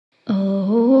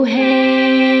Oh,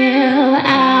 hail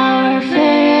our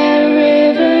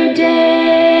fair Riverdale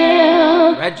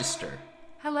Register.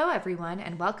 Hello, everyone,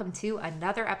 and welcome to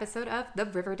another episode of the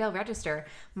Riverdale Register.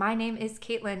 My name is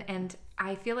Caitlin, and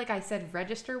I feel like I said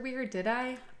register weird, did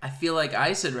I? I feel like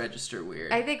I said register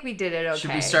weird. I think we did it okay.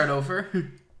 Should we start over?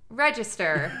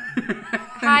 Register.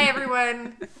 Hi,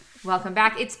 everyone. Welcome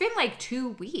back. It's been like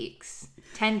 2 weeks.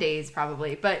 10 days,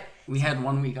 probably, but... We had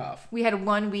 1 week off. We had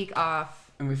 1 week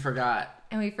off. And we forgot.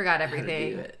 Everything. How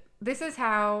to do it. This is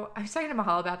how, I was talking to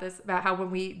Mahal about this, about how when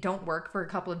we don't work for a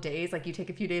couple of days, like you take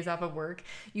a few days off of work,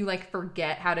 you like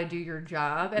forget how to do your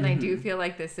job. And I do feel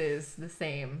like this is the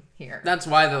same here. That's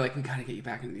why they're like, we gotta get you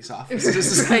back into these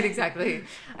offices. Right, exactly.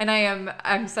 And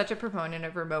I'm such a proponent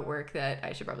of remote work that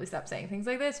I should probably stop saying things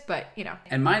like this, but you know.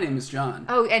 And my name is John.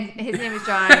 Oh, and his name is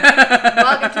John.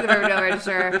 Welcome to the Riverdale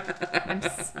Register.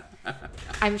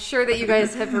 I'm sure that you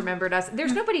guys have remembered us.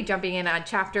 There's nobody jumping in on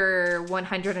chapter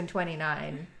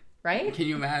 129. Right? Can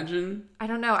you imagine? I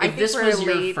don't know. If this was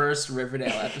your first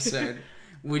Riverdale episode,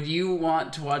 would you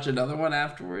want to watch another one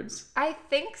afterwards? I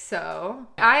think so.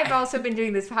 I've also been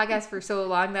doing this podcast for so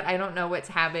long that I don't know what's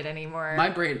habit anymore. My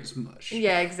brain is mush.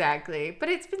 Yeah, exactly. But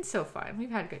it's been so fun.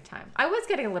 We've had a good time. I was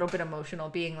getting a little bit emotional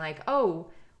being like, oh,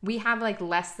 we have like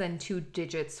less than double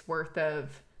digits worth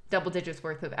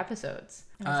of episodes.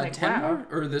 And I was like, 10 wow. more?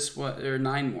 Or this one, or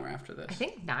 9 more after this? I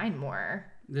think 9 more.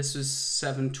 This was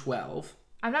 7, 12.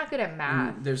 I'm not good at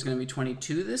math. And there's going to be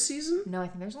 22 this season? No, I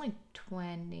think there's only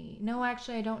 20. No,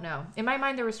 actually, I don't know. In my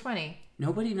mind, there was 20.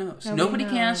 Nobody knows. Nobody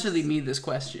can answer me this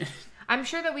question. I'm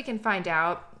sure that we can find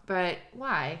out, but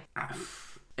why?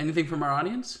 Anything from our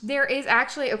audience? There is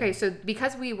actually, okay, so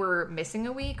because we were missing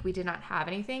a week, we did not have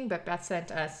anything, but Beth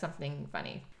sent us something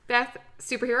funny. Beth,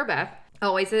 superhero Beth,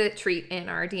 always a treat in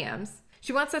our DMs.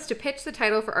 She wants us to pitch the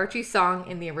title for Archie's song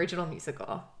in the original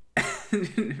musical.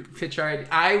 Pitch our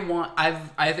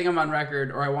I think I'm on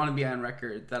record, or I want to be on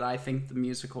record, that I think the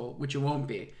musical, which it won't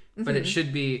be, but it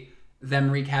should be them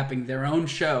recapping their own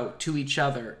show to each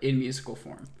other in musical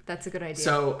form. That's a good idea.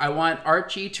 So I want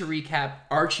Archie to recap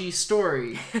Archie's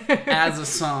story as a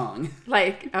song.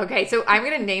 Like, okay, so I'm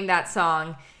going to name that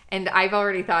song, and I've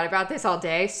already thought about this all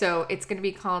day, so it's going to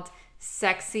be called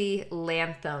Sexy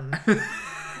Lanthem.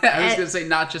 I was going to say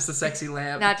not just the sexy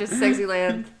lamp. Not just sexy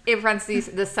lamp. In parentheses,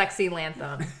 the sexy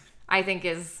lanthem. I think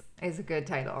is a good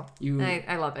title.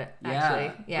 I love it,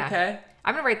 actually. Yeah. Okay.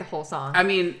 I'm going to write the whole song. I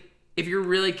mean, if you're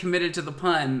really committed to the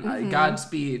pun,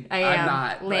 Godspeed. I am. I'm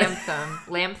not. Lanthem.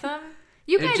 Lanthem?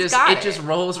 You guys got it. It just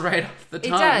rolls right off the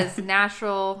tongue. It does. A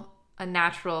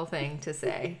natural thing to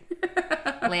say.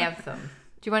 Lanthem.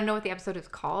 Do you want to know what the episode is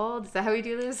called? Is that how we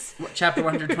do this? Chapter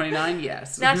 129?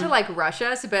 Yes. Not to like rush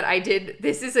us, but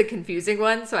this is a confusing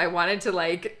one, so I wanted to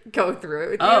like go through it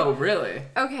with you. Oh, really?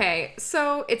 Okay,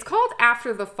 so it's called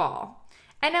After the Fall.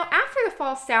 And now After the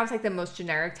Fall sounds like the most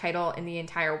generic title in the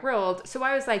entire world, so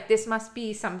I was like, this must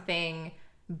be something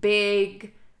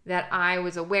big that I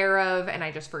was aware of and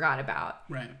I just forgot about.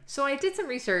 Right. So I did some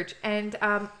research, and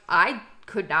I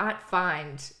could not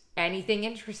find anything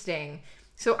interesting.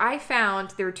 So I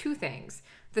found there are 2 things.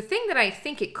 The thing that I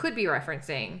think it could be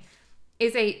referencing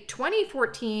is a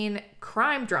 2014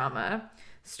 crime drama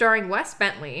starring Wes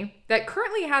Bentley that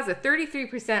currently has a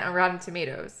 33% on Rotten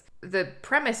Tomatoes. The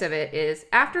premise of it is,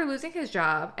 after losing his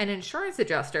job, an insurance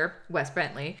adjuster, Wes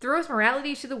Bentley, throws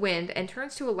morality to the wind and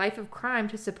turns to a life of crime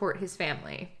to support his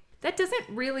family. That doesn't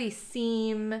really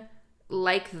seem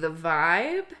like the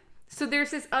vibe. So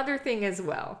there's this other thing as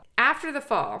well. After the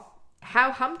Fall,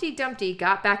 How Humpty Dumpty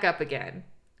Got Back Up Again,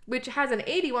 which has an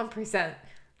 81%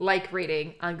 like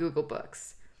rating on Google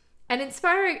Books. An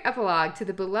inspiring epilogue to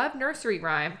the beloved nursery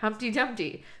rhyme Humpty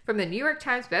Dumpty from the New York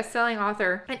Times bestselling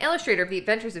author and illustrator of The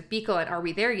Adventures of Beagle and Are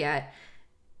We There Yet?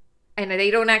 And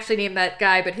they don't actually name that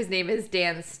guy, but his name is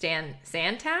Dan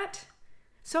Santat.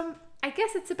 So I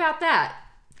guess it's about that.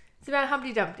 It's about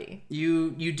Humpty Dumpty.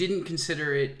 You didn't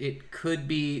consider it could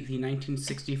be the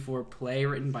 1964 play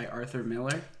written by Arthur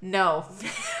Miller? No.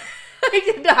 I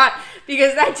did not,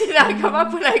 because that did not come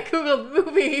up when I Googled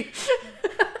movie.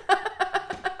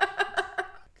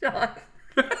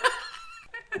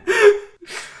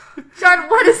 John,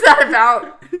 what is that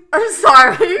about? I'm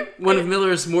sorry. One of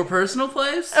Miller's more personal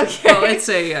plays? Okay. Well, it's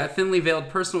a thinly veiled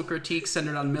personal critique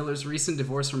centered on Miller's recent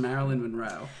divorce from Marilyn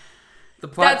Monroe.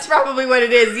 That's probably what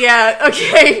it is, yeah.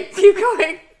 Okay, keep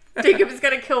going. Jacob is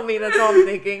going to kill me, that's all I'm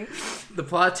thinking. The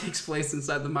plot takes place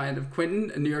inside the mind of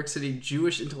Quentin, a New York City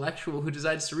Jewish intellectual who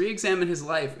decides to re-examine his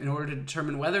life in order to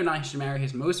determine whether or not he should marry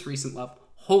his most recent love,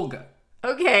 Holga.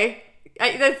 Okay.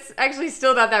 That's actually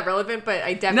still not that relevant, but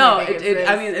I definitely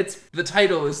think it's the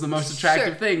title is the most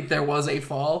attractive thing. There was a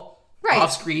fall. Right.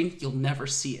 Off screen, you'll never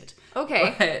see it.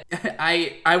 Okay. But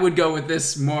I would go with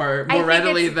this more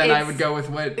readily than I would go with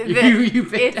what you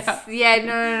picked out. Yeah,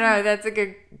 no.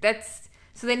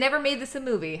 So they never made this a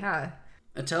movie, huh?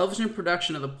 A television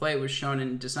production of the play was shown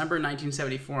in December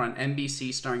 1974 on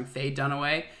NBC, starring Faye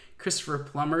Dunaway, Christopher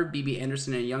Plummer, B.B.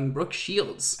 Anderson, and young Brooke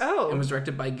Shields. Oh. And was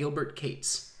directed by Gilbert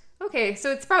Cates. Okay,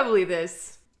 so it's probably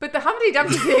this. But the Humpty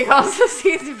Dumpty thing also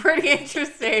seems pretty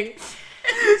interesting.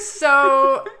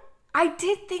 So I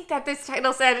did think that this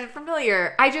title sounded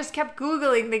familiar. I just kept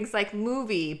Googling things like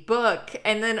movie, book,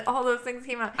 and then all those things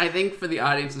came out. I think for the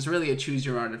audience, it's really a choose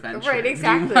your own adventure. Right,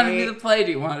 exactly. Do you want to be the play?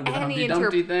 Do you want to be the Any Humpty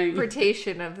Dumpty thing?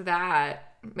 interpretation of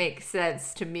that makes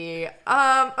sense to me.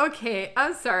 Okay,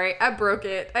 I'm sorry. I broke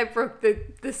it. I broke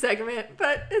the segment,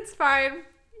 but it's fine.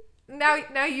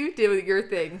 Now you do your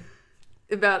thing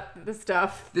about the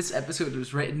stuff. This episode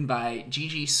was written by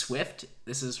Gigi Swift.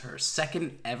 This is her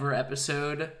second ever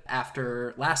episode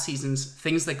after last season's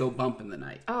Things That Go Bump in the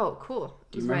Night. Oh, cool.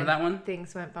 Do you remember that one?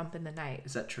 Things went bump in the night.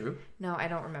 Is that true? No, I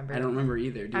don't remember. I don't remember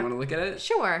either. Do you want to look at it?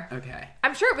 Sure. Okay.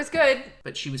 I'm sure it was good.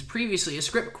 But she was previously a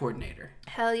script coordinator.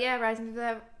 Hell yeah, rising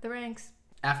to the ranks.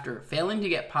 After failing to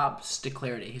get Pops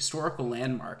declared a historical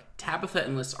landmark, Tabitha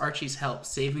enlists Archie's help,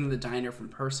 saving the diner from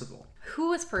Percival. Who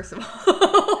was Percival?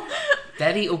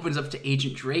 Vetty opens up to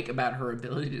Agent Drake about her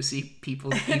ability to see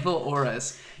people's evil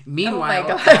auras. Meanwhile,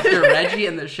 God. after Reggie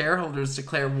and the shareholders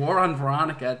declare war on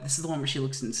Veronica, this is the one where she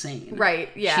looks insane. Right,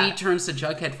 yeah. She turns to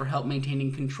Jughead for help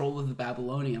maintaining control of the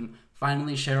Babylonium.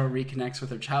 Finally, Cheryl reconnects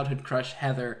with her childhood crush,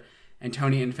 Heather, and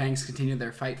Tony and Fangs continue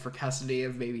their fight for custody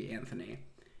of baby Anthony.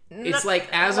 It's like,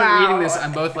 as I'm reading this,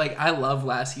 I'm both like, I love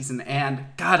last season, and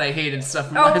God, I hated stuff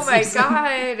from last season. Oh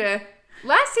my God.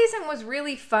 Last season was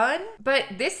really fun, but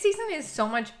this season is so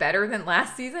much better than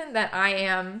last season that I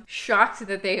am shocked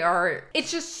that they are.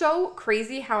 It's just so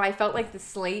crazy how I felt like the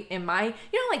slate in my,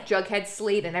 like Jughead's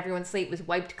slate and everyone's slate was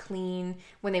wiped clean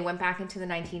when they went back into the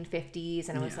 1950s,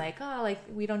 and it was like, oh, like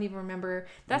we don't even remember.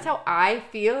 That's how I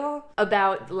feel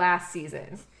about last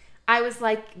season. I was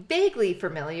like vaguely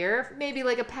familiar, maybe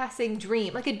like a passing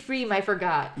dream, like a dream I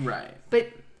forgot. Right.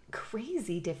 But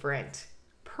crazy different.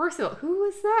 Percival, who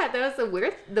was that? That was the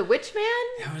witch man?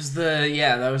 That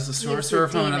was the sorcerer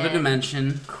from another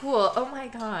dimension. Cool. Oh my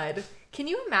God. Can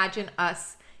you imagine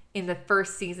us in the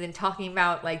first season talking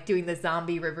about like doing the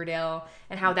zombie Riverdale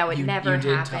and how that would never happen?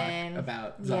 You did talk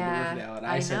about zombie Riverdale, and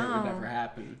I said it would never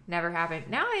happen. Never happen.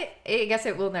 Now I guess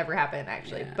it will never happen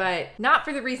actually, but not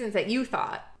for the reasons that you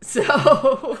thought.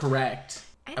 So correct.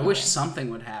 Anyway. I wish something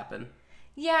would happen.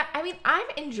 Yeah, I mean, I'm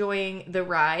enjoying the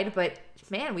ride, but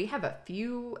man, we have a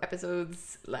few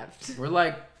episodes left. We're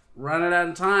like running out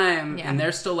of time, and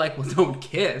they're still like, well, don't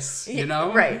kiss, you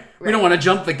know? Right. We don't want to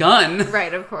jump the gun.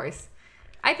 Right, of course.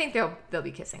 I think they'll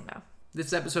be kissing, though.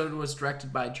 This episode was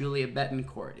directed by Julia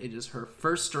Betancourt. It is her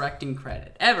first directing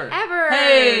credit ever. Hell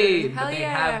Hey! But they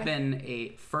yeah. have been a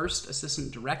first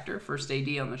assistant director, first AD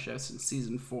on the show since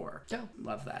season 4. Oh.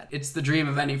 Love that. It's the dream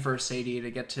of any first AD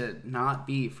to get to not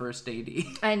be first AD.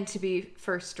 And to be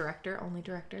first director, only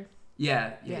director.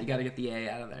 Yeah, you got to get the A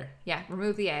out of there. Yeah,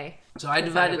 remove the A. So I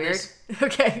divided this.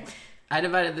 Okay. I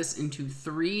divided this into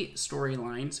 3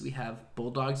 storylines. We have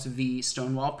Bulldogs v.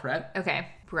 Stonewall Prep. Okay,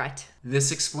 Brett.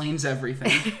 This explains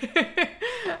everything.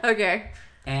 Okay.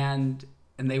 And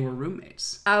they were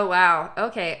roommates. Oh, wow.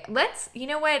 Okay, you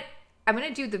know what? I'm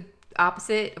going to do the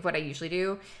opposite of what I usually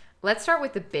do. Let's start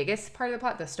with the biggest part of the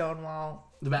plot, the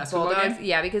Stonewall. The basketball Bulldogs. game?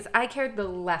 Yeah, because I cared the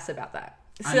less about that.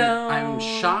 So I'm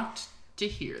shocked to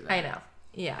hear that. I know.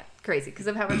 Yeah, crazy because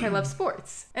of how much I love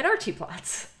sports and Archie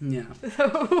plots. Yeah.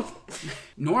 So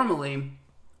normally,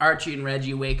 Archie and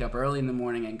Reggie wake up early in the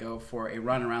morning and go for a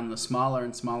run around the smaller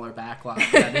and smaller backlot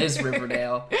that is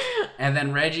Riverdale. And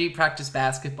then Reggie practiced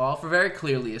basketball for very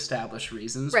clearly established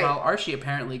reasons, while Archie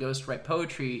apparently goes to write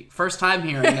poetry. First time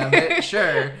hearing of it,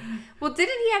 sure. Well,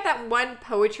 didn't he have that one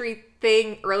poetry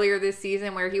thing earlier this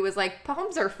season where he was like,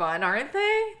 poems are fun, aren't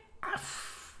they?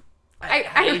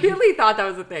 I really thought that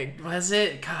was a thing. Was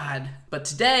it? God. But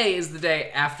today is the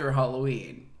day after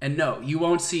Halloween. And no, you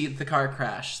won't see the car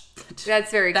crash.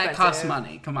 That's very expensive. That costs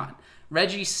money. Come on.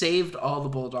 Reggie saved all the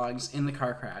Bulldogs in the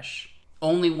car crash.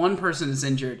 Only one person is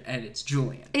injured, and it's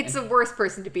Julian. It's the worst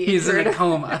person to be He's injured. in a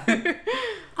coma.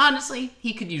 Honestly,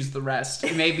 he could use the rest.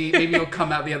 Maybe he'll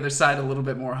come out the other side a little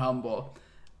bit more humble.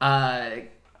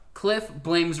 Cliff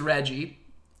blames Reggie.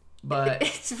 But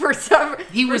it's for some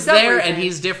he was there reason. And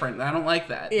he's different. I don't like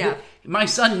that. Yeah. My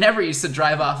son never used to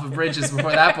drive off of bridges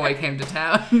before that boy came to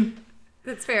town.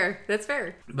 That's fair. That's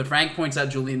fair. But Frank points out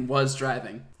Julian was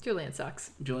driving. Julian sucks.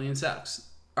 Julian sucks.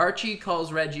 Archie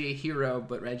calls Reggie a hero,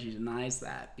 but Reggie denies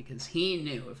that because he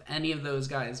knew if any of those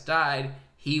guys died,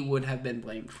 he would have been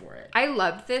blamed for it. I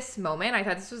loved this moment. I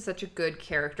thought this was such a good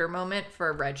character moment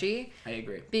for Reggie. I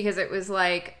agree. Because it was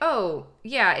like, oh,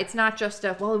 yeah, it's not just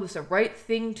it was the right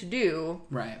thing to do.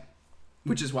 Right.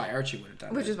 Which is why Archie would have done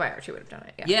it. Which is why Archie would have done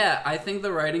it, yeah. Yeah, I think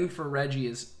the writing for Reggie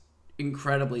is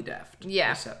incredibly deft.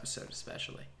 Yeah. This episode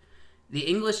especially. The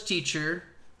English teacher,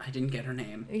 I didn't get her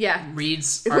name. Yeah.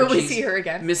 Reads Will we Archie's... see her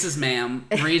again? Mrs. Ma'am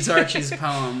reads Archie's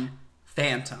poem,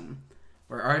 Phantom,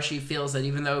 where Archie feels that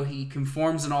even though he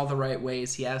conforms in all the right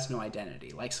ways, he has no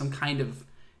identity. Like some kind of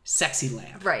sexy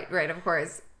lamp. Right, of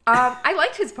course. I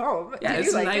liked his poem. Yeah, Did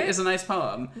you like it? It's a nice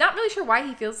poem. Not really sure why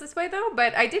he feels this way, though,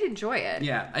 but I did enjoy it.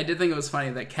 Yeah, I did think it was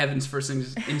funny that Kevin's first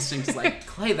instinct is like,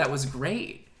 Clay, that was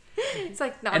great. It's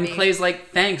like, not And me. Clay's like,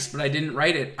 thanks, but I didn't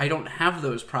write it. I don't have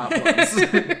those problems.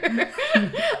 I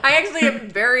actually am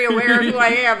very aware of who I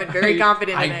am and very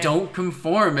confident in it. I don't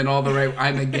conform in all the right...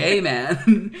 I'm a gay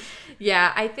man.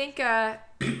 Yeah, I think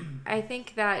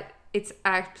that it's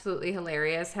absolutely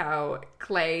hilarious how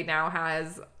Clay now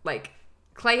has, like...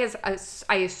 Clay has,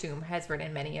 I assume, has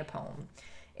written many a poem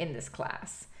in this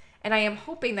class. And I am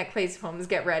hoping that Clay's poems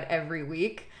get read every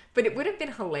week. But it would have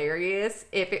been hilarious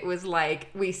if it was like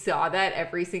we saw that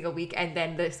every single week and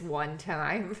then this one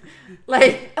time.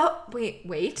 Like, oh,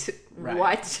 wait. Right.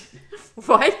 What?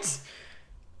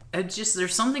 It's just,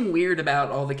 there's something weird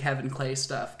about all the Kevin Clay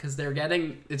stuff. Because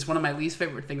it's one of my least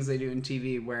favorite things they do in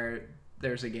TV where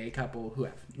there's a gay couple who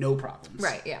have no problems.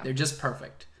 Right, yeah. They're just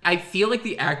perfect. I feel like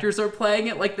the actors are playing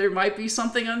it like there might be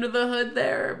something under the hood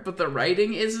there, but the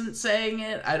writing isn't saying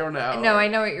it. I don't know. No, I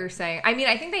know what you're saying. I mean,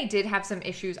 I think they did have some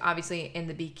issues, obviously, in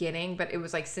the beginning, but it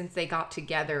was like since they got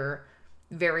together,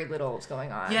 very little was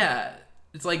going on. Yeah.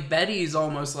 It's like Betty's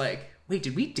almost like, wait,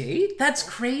 did we date? That's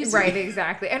crazy. Right,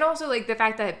 exactly. And also, like, the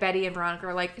fact that Betty and Veronica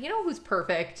are like, you know who's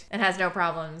perfect and has no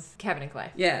problems? Kevin and Clay.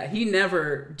 Yeah, he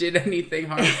never did anything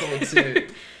harmful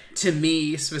to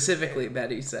me specifically,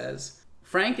 Betty says.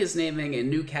 Frank is naming a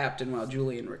new captain while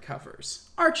Julian recovers.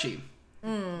 Archie.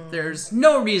 There's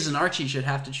no reason Archie should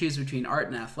have to choose between art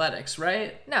and athletics,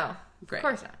 right? No, Great. of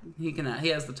course not. He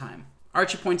has the time.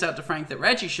 Archie points out to Frank that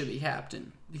Reggie should be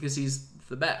captain because he's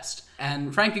the best.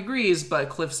 And Frank agrees, but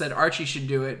Cliff said Archie should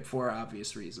do it for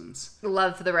obvious reasons.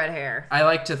 Love for the red hair. I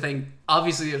like to think,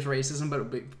 obviously there's racism,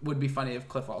 but it would be funny if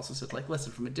Cliff also said, like,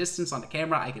 listen, from a distance on the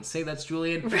camera, I can say that's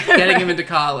Julian, getting him into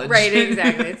college. Right,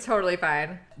 exactly. It's totally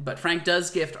fine. But Frank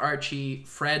does gift Archie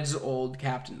Fred's old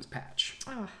captain's patch.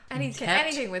 Oh,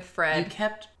 anything with Fred. You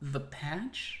kept the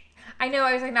patch? I know,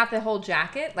 I was like, not the whole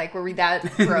jacket, like where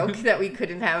that broke that we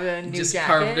couldn't have a new Just jacket.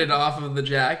 carved it off of the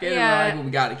jacket, Yeah. and we're like, well,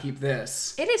 we gotta keep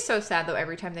this. It is so sad, though,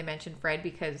 every time they mention Fred,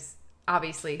 because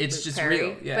obviously It's Luke just Perry,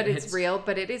 real. Yeah, but it's real,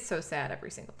 but it is so sad every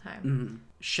single time. Mm-hmm.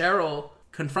 Cheryl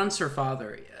confronts her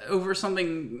father over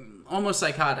something almost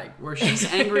psychotic, where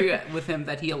she's angry with him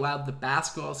that he allowed the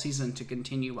basketball season to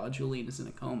continue while Julian is in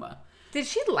a coma. Did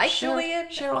she like Julian?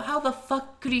 Cheryl, how the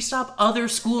fuck could he stop other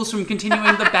schools from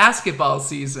continuing the basketball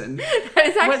season? That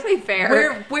is actually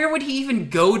fair. Where would he even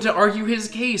go to argue his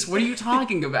case? What are you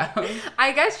talking about?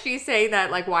 I guess she's saying that,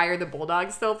 like, why are the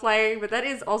Bulldogs still playing? But that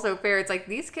is also fair. It's like,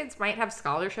 these kids might have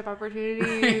scholarship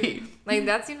opportunities. Right. Like,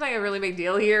 that seems like a really big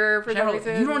deal here for some Cheryl,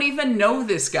 reason. you don't even know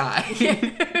this guy.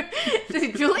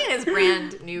 Julian is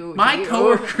brand new. My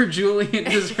coworker Julian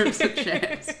deserves a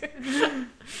chance.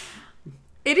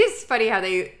 It is funny how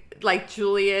they, like,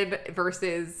 Julian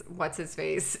versus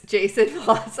what's-his-face, Jason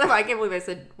Blossom. I can't believe I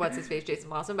said what's-his-face, Jason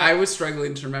Blossom. But I was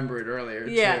struggling to remember it earlier,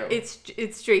 yeah, too.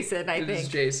 it's Jason, I think. It's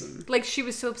Jason. Like, she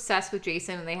was so obsessed with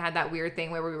Jason, and they had that weird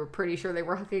thing where we were pretty sure they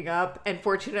were hooking up, and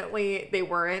fortunately, they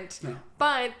weren't. No.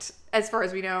 But, as far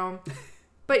as we know...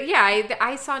 But yeah,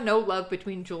 I saw no love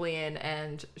between Julian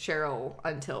and Cheryl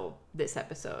until this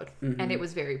episode, and it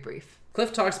was very brief.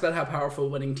 Cliff talks about how powerful a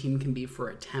winning team can be for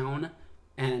a town,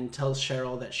 and tells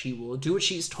Cheryl that she will do what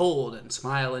she's told and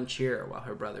smile and cheer while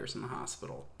her brother's in the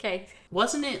hospital. Okay.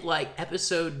 Wasn't it like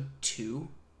episode 2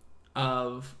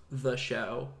 of the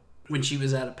show when she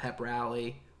was at a pep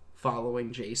rally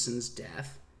following Jason's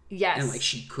death? Yes. And like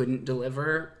she couldn't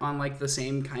deliver on like the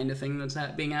same kind of thing that's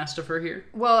being asked of her here?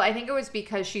 Well, I think it was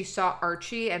because she saw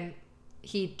Archie and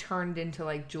he turned into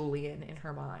like Julian in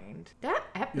her mind.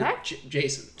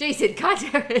 Jason, God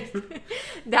damn it.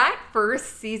 That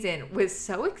first season was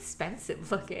so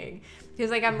expensive looking. Because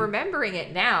like I'm remembering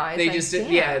it now. They like, just did,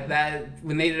 damn. yeah, that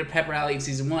when they did a pep rally in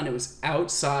season 1, it was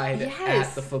outside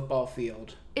at the football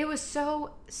field. It was so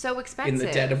expensive. In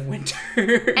the dead of winter.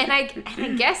 and I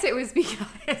guess it was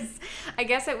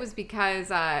because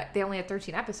they only had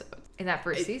 13 episodes. in that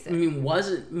first I season. mean,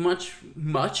 was it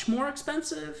much more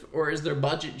expensive, or is their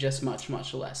budget just much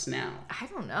less now? I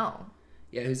don't know.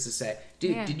 Yeah, who's to say?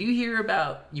 Did you hear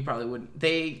about? You probably wouldn't.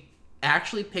 They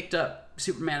actually picked up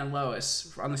Superman and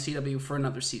Lois on the CW for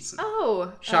another season.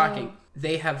 Oh, shocking!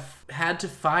 They have had to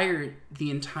fire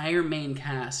the entire main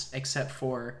cast except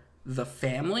for the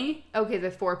family. Okay,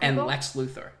 the 4 people and Lex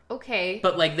Luthor. Okay,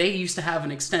 but like they used to have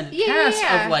an extended cast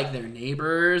of like their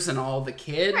neighbors and all the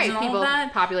kids and all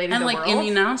that. Populating and the like world. in the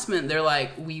announcement, they're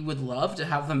like, we would love to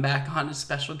have them back on as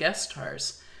special guest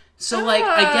stars. So, like,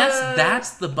 I guess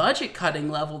that's the budget cutting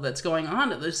level that's going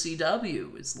on at the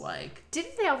CW is like...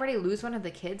 Didn't they already lose one of the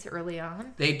kids early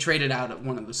on? They traded out at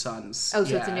one of the sons. Oh,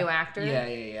 so it's a new actor?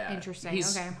 Yeah. Interesting,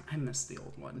 okay. I missed the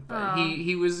old one. But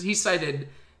he cited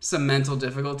some mental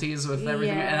difficulties with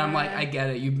everything. Yeah. And I'm like, I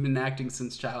get it. You've been acting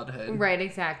since childhood. Right,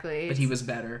 exactly. But he was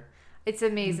better. It's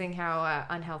amazing how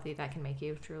unhealthy that can make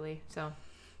you, truly. So,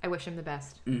 I wish him the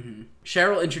best. Mm-hmm.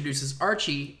 Cheryl introduces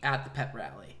Archie at the pep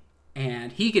rally.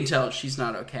 And he can tell she's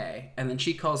not okay. And then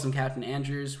she calls him Captain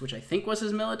Andrews, which I think was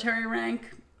his military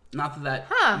rank. Not that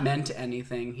meant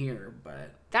anything here,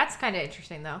 but... That's kind of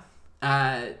interesting, though.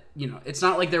 It's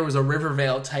not like there was a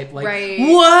Riverdale type, like, right.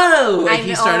 Whoa! Like,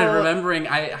 he started remembering.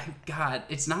 God,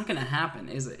 it's not going to happen,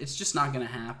 is it? It's just not going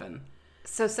to happen.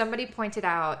 So somebody pointed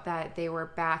out that they were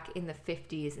back in the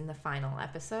 50s in the final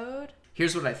episode.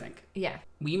 Here's what I think. Yeah.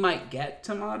 We might get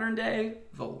to modern day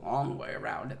the long way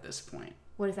around at this point.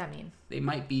 What does that mean? They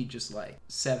might be just like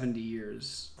 70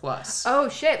 years plus. Oh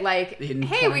shit, like,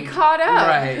 hey, we caught up.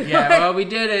 Right, yeah, well, we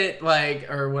did it, like,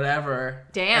 or whatever.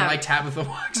 Damn. And like Tabitha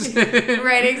walks in.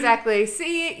 Right, exactly.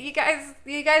 See, you guys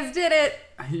did it.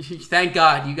 Thank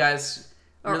God, you guys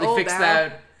really fixed now.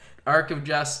 that arc of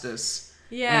justice.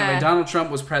 Yeah. Anyway, Donald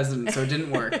Trump was president, so it didn't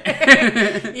work.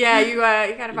 Yeah, you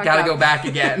kind of fucked up. Gotta go back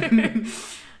again.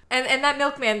 and that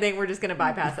milkman thing, we're just gonna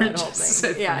bypass that whole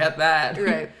thing. Forget that.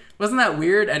 Right. Wasn't that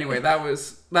weird? Anyway, that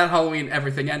Halloween,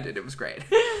 everything ended. It was great.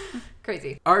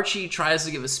 Crazy. Archie tries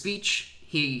to give a speech.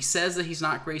 He says that he's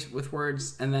not great with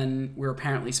words, and then we're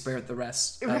apparently spared the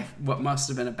rest of what must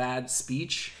have been a bad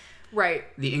speech. Right.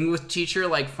 The English teacher,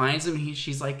 like, finds him.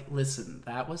 She's like, listen,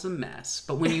 that was a mess.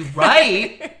 But when you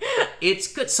write,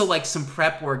 it's good. So, like, some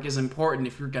prep work is important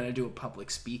if you're going to do a public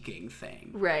speaking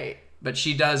thing. Right. But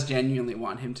she does genuinely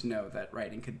want him to know that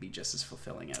writing could be just as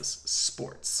fulfilling as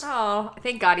sports. Oh,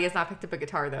 thank God he has not picked up a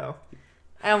guitar, though.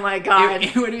 Oh, my God.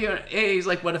 He's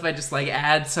like, what if I just, like,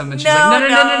 add some? And she's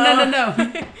like, no.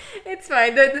 It's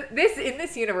fine. In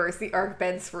this universe, the arc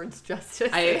bends towards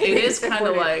justice. It is kind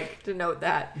of like... to note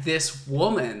that. This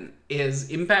woman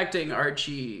is impacting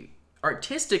Archie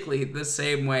artistically the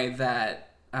same way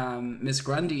that Miss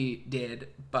Grundy did,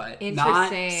 but not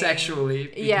sexually,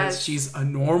 because she's a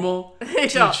normal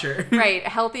teacher. Right, a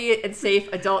healthy and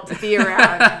safe adult to be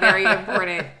around. Very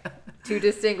important to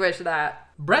distinguish that.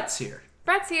 Brett's here.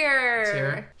 Brett's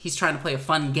here. He's trying to play a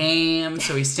fun game,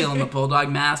 so he's stealing the Bulldog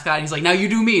mascot. He's like, now you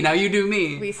do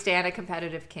me. We stand a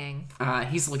competitive king.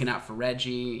 He's looking out for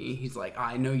Reggie. He's like,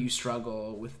 I know you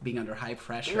struggle with being under high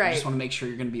pressure. Right. I just want to make sure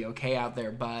you're going to be okay out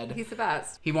there, bud. He's the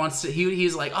best. He wants to,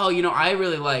 he's like, I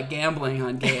really like gambling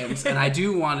on games, and I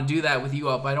do want to do that with you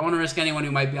all, but I don't want to risk anyone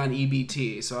who might be on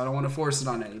EBT, so I don't want to force it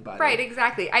on anybody. Right,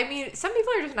 exactly. I mean, some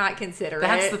people are just not considerate.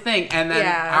 That's the thing. And then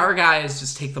our guys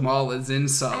just take them all as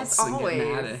insults and get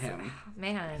mad at him.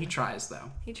 Man. He tries,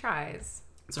 though. He tries.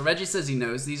 So Reggie says he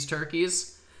knows these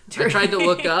turkeys. I tried to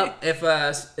look up if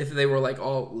they were like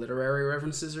all literary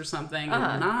references or something.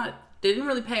 And they didn't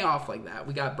really pay off like that.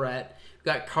 We got Brett.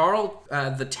 We got Carl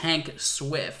the Tank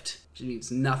Swift. She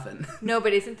means nothing. No,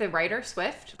 but isn't the writer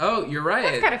Swift? Oh, you're right.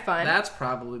 That's kind of fun. That's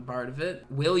probably part of it.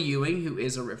 Will Ewing, who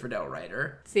is a Riverdale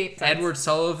writer. See, Edward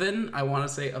Sullivan, I want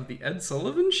to say of the Ed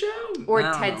Sullivan Show? Or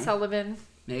Ted Sullivan.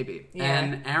 Maybe. Yeah.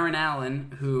 And Aaron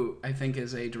Allen, who I think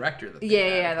is a director. That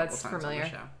that's familiar.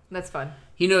 That's fun.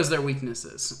 He knows their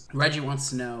weaknesses. Reggie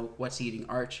wants to know what's eating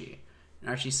Archie. And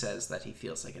Archie says that he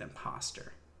feels like an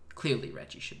imposter. Clearly,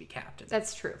 Reggie should be captain.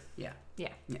 That's true. Yeah. Yeah.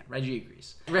 Yeah, Reggie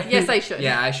agrees. Yes, I should.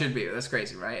 Yeah, I should be. That's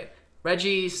crazy, right?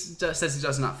 Reggie says he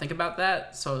does not think about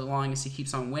that, so long as he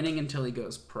keeps on winning until he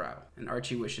goes pro. And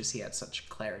Archie wishes he had such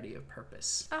clarity of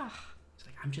purpose. Oh. He's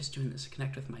like, I'm just doing this to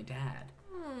connect with my dad,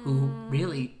 who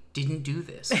really didn't do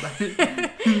this.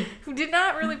 Who did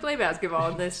not really play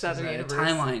basketball in this other universe. It's a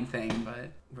timeline thing,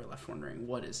 but we're left wondering,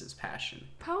 what is his passion?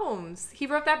 Poems. He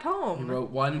wrote that poem. He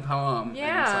wrote one poem.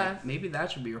 Yeah. And it's like, maybe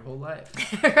that should be your whole life.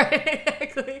 Right,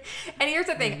 exactly. And here's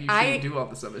the thing. You shouldn't do all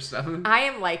this other stuff. I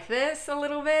am like this a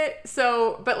little bit.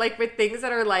 So, but like with things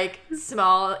that are like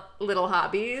small little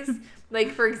hobbies,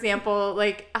 like for example,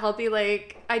 like I'll be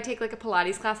like, I take like a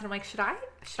Pilates class and I'm like, should I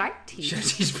Should I teach? Should I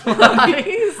teach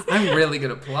Pilates? I'm really good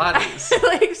at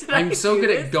Pilates. I'm so good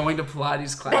at going to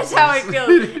Pilates classes. That's how I feel.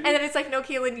 And then it's like, no,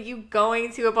 Caitlin, you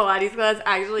going to a Pilates class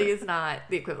actually is not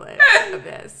the equivalent of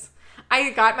this. I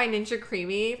got my Ninja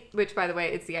Creamy, which, by the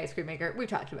way, it's the ice cream maker. We've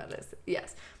talked about this.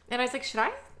 Yes. And I was like, should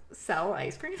I sell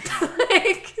ice cream?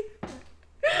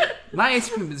 My ice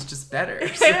cream is just better.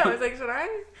 So. I know. I was like,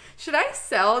 should I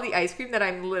sell the ice cream that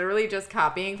I'm literally just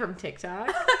copying from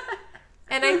TikTok?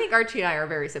 And I think Archie and I are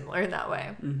very similar in that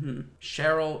way. Mm-hmm.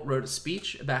 Cheryl wrote a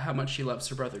speech about how much she loves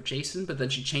her brother Jason, but then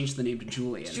she changed the name to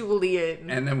Julian.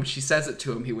 And then when she says it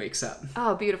to him, he wakes up.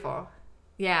 Oh, beautiful.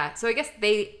 Yeah. So I guess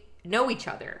they know each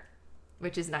other,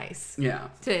 which is nice. Yeah.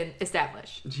 To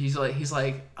establish. He's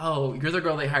like, oh, you're the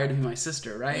girl they hired to be my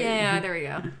sister, right? Yeah, there we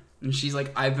go. And she's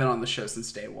like, I've been on the show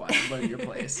since day one. Learn your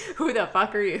place. Who the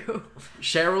fuck are you?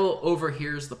 Cheryl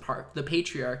overhears the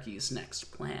patriarchy's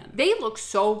next plan. They look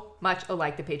so much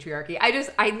alike, the patriarchy.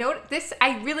 I noticed this.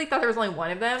 I really thought there was only one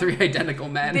of them. 3 identical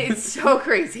men. It's so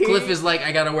crazy. Cliff is like,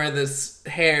 I gotta wear this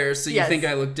hair so you think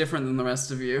I look different than the rest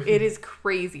of you. It is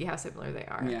crazy how similar they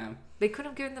are. Yeah. They could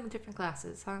have given them different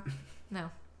classes, huh?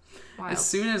 No. Wild. As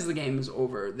soon as the game is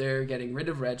over, they're getting rid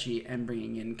of Reggie and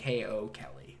bringing in K.O.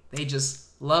 Kelly. They just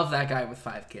love that guy with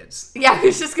 5 kids. Yeah, I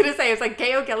was just going to say, it's like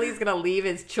K.O. Kelly's going to leave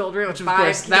his children with 5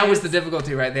 kids. That was the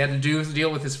difficulty, right? They had to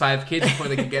deal with his 5 kids before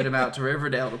they could get him out to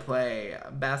Riverdale to play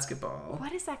basketball.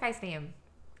 What is that guy's name?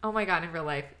 Oh my god, in real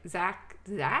life.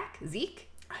 Zeke?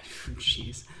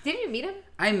 Jeez. Didn't you meet him?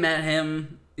 I met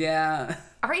him. Yeah.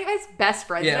 Aren't you guys best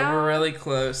friends now? Yeah, we're really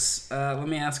close. Let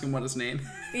me ask him what his name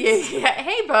is. Yeah.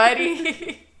 Hey,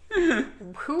 buddy.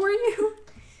 Who are you?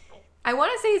 I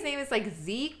want to say his name is like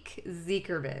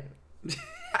Zekerman.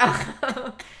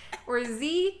 Or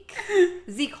Zeke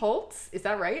Holtz. Is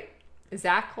that right?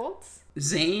 Zach Holtz?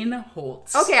 Zane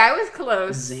Holtz. Okay, I was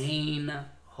close. Zane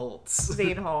Holtz.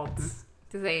 Zane Holtz.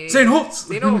 Zane Holtz!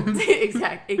 Zane Holtz.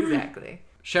 Exactly.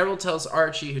 Cheryl tells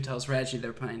Archie, who tells Reggie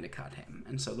they're planning to cut him.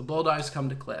 And so the Bulldogs come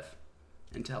to Cliff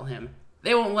and tell him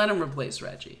they won't let him replace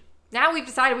Reggie. Now we've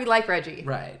decided we like Reggie.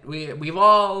 Right. We've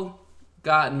all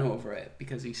gotten over it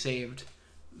because he saved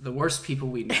the worst people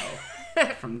we know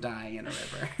from dying in a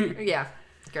river. Yeah,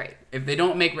 great. If they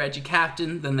don't make Reggie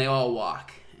captain, then they all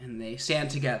walk. And they stand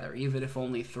together, even if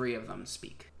only 3 of them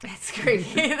speak. That's great.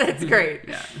 That's great.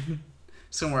 Yeah.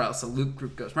 Somewhere else, a loop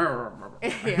group goes...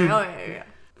 Yeah.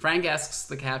 Frank asks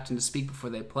the captain to speak before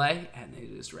they play, and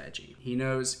it is Reggie. He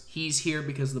knows he's here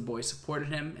because the boys supported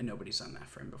him, and nobody's done that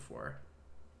for him before.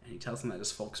 And he tells them that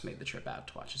his folks made the trip out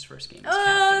to watch his first game as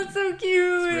captain. Oh, that's so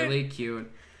cute. It's really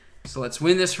cute. So let's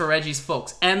win this for Reggie's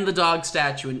folks and the dog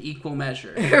statue in equal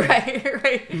measure.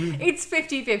 Right. It's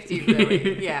 50-50,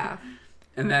 really. Yeah.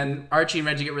 And then Archie and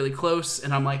Reggie get really close,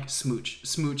 and I'm like,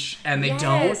 smooch, and they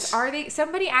don't. Are they?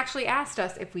 Somebody actually asked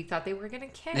us if we thought they were gonna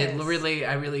kiss.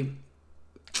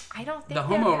 I don't think the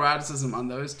homoeroticism on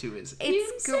those two is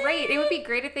it's insane. Great. It would be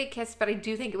great if they kissed, but I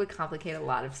do think it would complicate a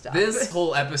lot of stuff. This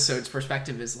whole episode's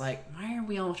perspective is like, why are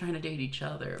we all trying to date each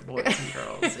other, boys and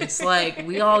girls? It's like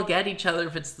we all get each other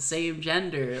if it's the same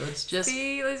gender. Let's just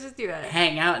do that.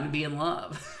 Hang out and be in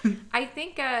love. I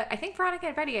think Veronica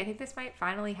and Vetty, I think this might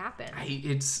finally happen.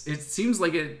 It seems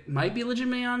like it might be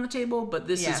legitimately on the table, but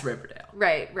this is Riverdale.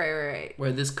 Right.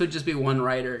 Where this could just be one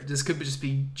writer. This could just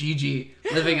be Gigi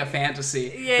living a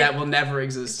fantasy that will never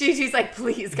exist. Gigi's like,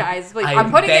 please, guys, please.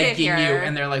 I'm putting it in here. You,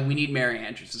 and they're like, we need Mary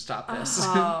Andrews to stop this.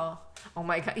 Oh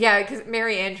my god. Yeah, because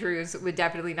Mary Andrews would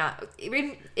definitely not.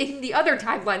 In the other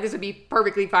timeline, this would be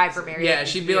perfectly fine for Mary Andrews. Yeah,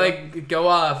 she'd be like, go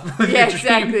off. Yeah,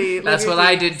 exactly. That's what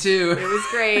I did too. It was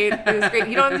great.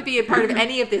 You don't have to be a part of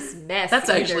any of this mess. That's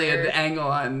actually an angle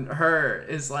on her,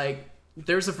 is like,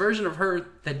 there's a version of her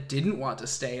that didn't want to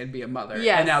stay and be a mother.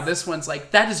 Yes. And now this one's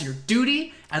like, that is your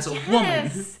duty as a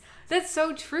woman. That's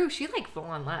so true. She like full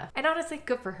on left. And honestly,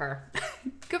 good for her.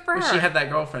 Good for her. She had that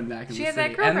girlfriend back in the city.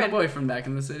 That girlfriend. And the boyfriend back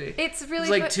in the city. It's really... It was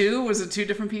like 2? Was it 2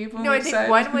 different people? No, I think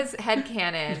one was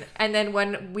headcanon. And then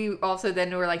when we also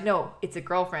then were like, no, it's a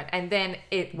girlfriend. And then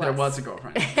it was... There was a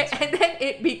girlfriend. And then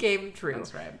it became true.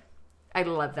 That's right. I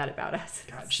love that about us.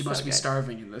 God, she must be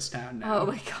starving in this town now. Oh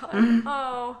my god.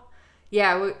 Oh.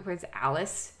 Yeah, where's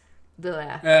Alice?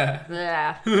 Blah.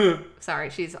 Sorry,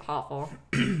 she's awful.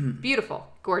 Beautiful.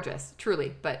 Gorgeous.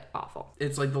 Truly, but awful.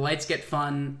 It's like the lights get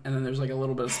fun, and then there's like a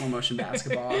little bit of slow motion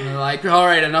basketball, and they're like, all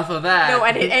right, enough of that. No,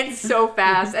 and it ends so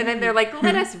fast, and then they're like,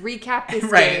 let us recap this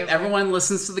game. Right. Everyone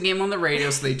listens to the game on the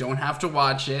radio so they don't have to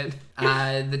watch it.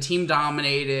 The team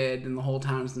dominated, and the whole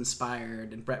town's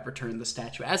inspired, and Brett returned the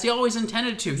statue, as he always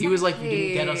intended to. Exactly. He was like, you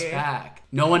didn't get us back.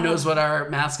 No one knows what our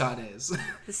mascot is.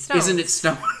 Isn't it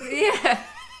Stone? Yeah.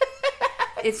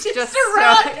 It's just a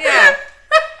rock. Yeah.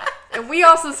 And we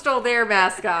also stole their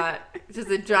mascot. It's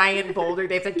just a giant boulder.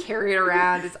 They have to carry it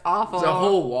around. It's awful. It's a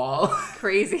whole wall.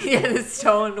 Crazy. Yeah, the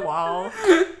stone wall.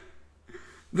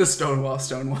 The Stonewall.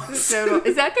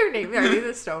 Is that their name? Are they the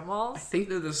Stonewalls? I think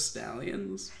they're the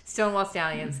Stallions. Stonewall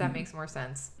Stallions. That makes more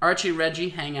sense. Archie and Reggie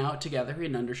hang out together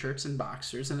in undershirts and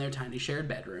boxers in their tiny shared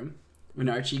bedroom. When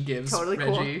Archie gives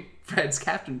Reggie Fred's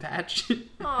captain patch.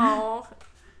 Oh.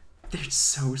 They're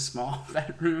so small,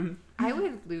 that room. I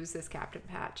would lose this captain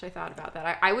patch. I thought about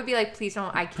that. I would be like, please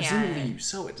don't. I can't. Presumably you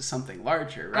sew it to something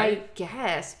larger, right? I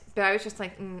guess. But I was just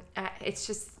like, it's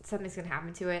just something's going to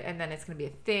happen to it, and then it's going to be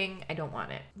a thing. I don't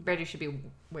want it. Reggie should be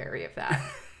wary of that.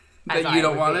 That you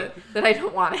don't want it? That I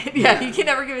don't want it. Yeah, he can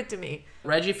never give it to me.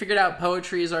 Reggie figured out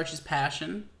poetry is Archie's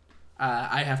passion.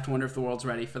 I have to wonder if the world's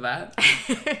ready for that.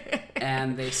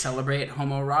 And they celebrate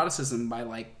homoeroticism by,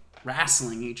 like,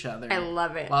 wrestling each other. I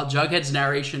love it. While Jughead's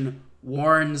narration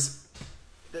warns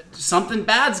that something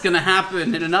bad's gonna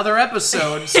happen in another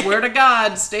episode. Swear to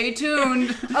God, stay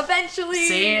tuned. Eventually.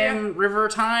 Same river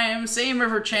time, same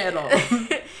river channel.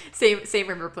 same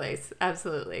river place.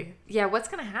 Absolutely. Yeah, what's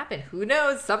gonna happen? Who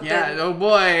knows? Something. Yeah, oh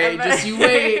boy, just you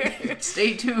wait.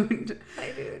 Stay tuned.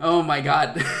 Oh my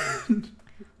God.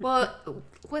 Well,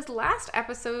 was last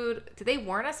episode, did they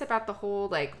warn us about the whole,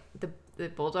 like, the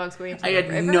bulldogs going into the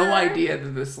river? I had no idea that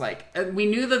this, like, we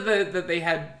knew that they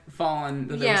had fallen,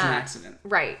 that there was an accident.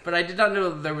 Right. But I did not know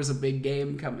that there was a big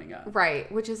game coming up.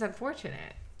 Right, which is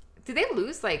unfortunate. Did they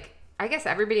lose, like, I guess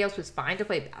everybody else was fine to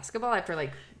play basketball after,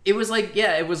 like... It was like,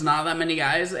 yeah, it was not that many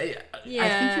guys. I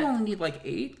think you only need, like,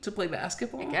 8 to play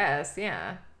basketball. I guess,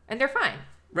 yeah. And they're fine.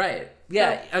 Right.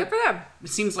 Yeah. So, good for them. It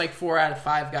seems like 4 out of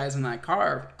 5 guys in that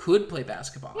car could play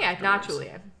basketball. Yeah, afterwards. not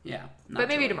Julian. Yeah. But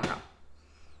maybe tomorrow.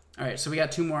 All right, so we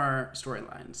got 2 more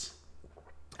storylines.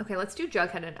 Okay, let's do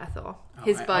Jughead and Ethel.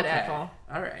 Ethel.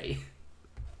 All right.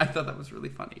 I thought that was really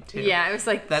funny, too. Yeah, it was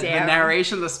like, that damn. The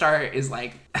narration at the start is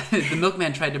like, the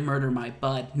milkman tried to murder my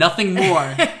bud. Nothing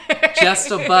more. Just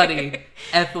a buddy.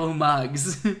 Ethel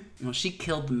Muggs. Well, she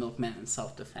killed the milkman in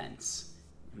self-defense.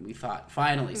 And we thought,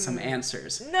 finally, some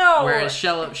answers. No! Whereas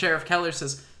Sheriff Keller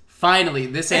says, finally,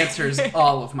 this answers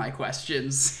all of my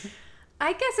questions.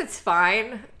 I guess it's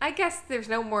fine. I guess there's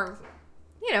no more...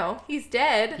 You know, he's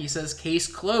dead. He says, case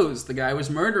closed. The guy was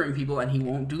murdering people, and he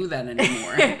won't do that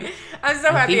anymore. I'm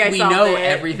so happy I solved it. we know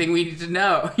everything we need to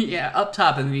know. Yeah, up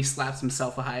top, and then he slaps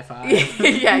himself a high five.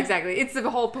 Yeah, exactly. It's the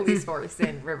whole police force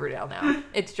in Riverdale now.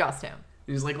 It's just him.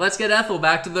 He's like, let's get Ethel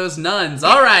back to those nuns.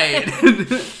 All right.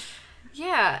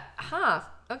 Yeah. Huh.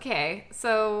 Okay.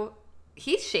 So,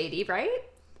 he's shady, right?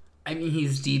 I mean,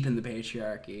 he's deep in the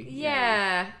patriarchy.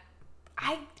 Yeah.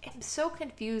 I am so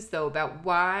confused, though, about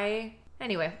why...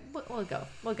 Anyway, we'll go.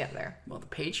 We'll get there. Well, the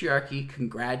patriarchy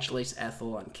congratulates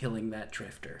Ethel on killing that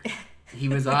drifter. He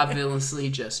was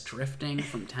obviously just drifting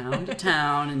from town to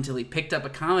town until he picked up a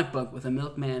comic book with a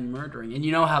milkman murdering. And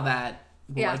you know how that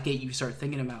will like, get you start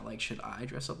thinking about, like, should I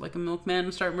dress up like a milkman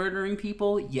and start murdering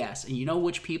people? Yes. And you know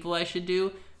which people I should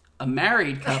do? A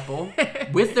married couple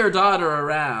with their daughter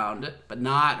around, but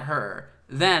not her.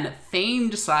 Then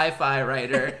famed sci-fi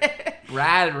writer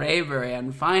Brad Rayberry,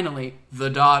 and finally,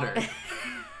 the daughter.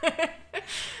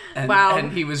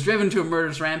 And he was driven to a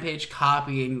murderous rampage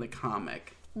copying the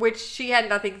comic. Which she had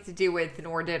nothing to do with,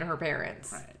 nor did her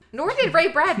parents. Right. Nor did Ray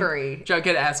Bradbury.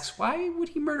 Jughead asks, why would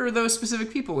he murder those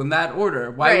specific people in that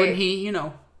order? Why wouldn't he,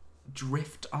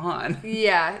 drift on?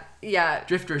 Yeah.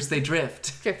 Drifters, they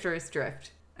drift. Drifters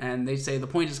drift. And they say the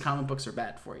point is comic books are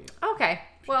bad for you. Okay,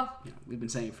 well. We've been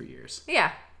saying it for years.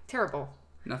 Yeah, terrible.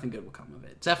 Nothing good will come of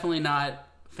it. Definitely not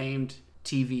famed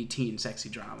TV teen sexy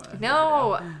drama.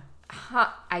 No.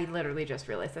 I literally just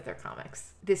realized that they're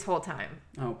comics this whole time.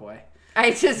 Oh, boy.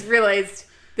 I just realized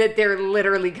that they're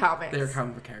literally comics. They're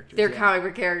comic book characters. They're comic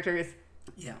book characters.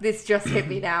 Yeah. This just hit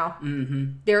me now.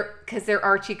 Mm-hmm. Because they're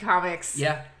Archie comics.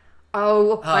 Yeah.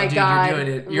 Oh my God. You're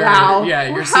doing it.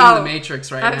 You're seeing the Matrix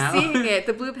now. I'm seeing it.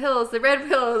 The blue pills, the red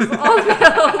pills, all the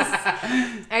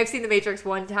pills. I've seen the Matrix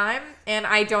one time, and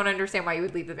I don't understand why you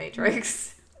would leave the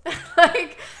Matrix.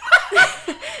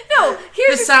 No,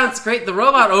 this sounds great. The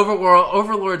robot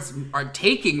overlords are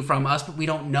taking from us, but we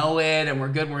don't know it, and we're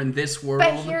good. We're in this world.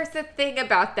 But here's the thing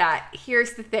about that.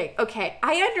 Okay,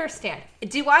 I understand.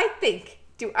 Do I think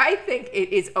it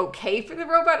is okay for the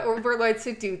robot overlords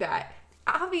to do that?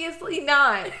 Obviously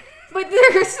not. But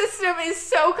their system is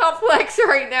so complex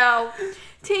right now.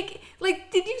 Did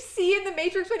you see in the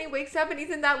Matrix when he wakes up and he's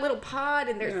in that little pod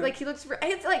and there's he looks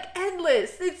it's like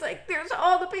endless. It's like there's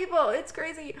all the people. It's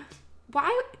crazy.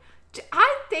 Why?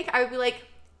 I think I would be like,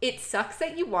 it sucks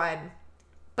that you won,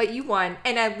 but you won,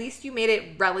 and at least you made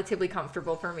it relatively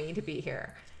comfortable for me to be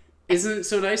here. Isn't it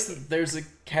so nice that there's a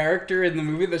character in the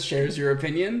movie that shares your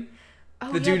opinion?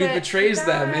 Oh, The dude who betrays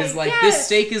them is like, this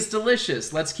steak is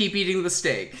delicious. Let's keep eating the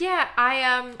steak. Yeah,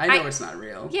 I know it's not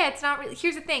real. Yeah, it's not real.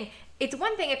 Here's the thing. It's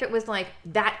one thing if it was like,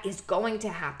 that is going to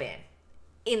happen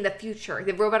in the future.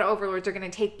 The robot overlords are going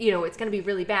to take, it's going to be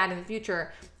really bad in the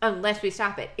future unless we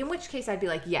stop it. In which case I'd be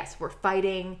like, yes, we're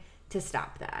fighting to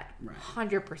stop that. Right.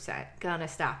 100% gonna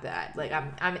stop that. Like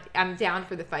I'm down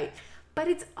for the fight. But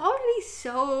it's already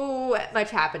so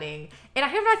much happening. And I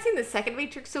have not seen the second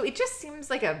Matrix, so it just seems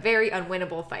like a very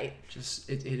unwinnable fight.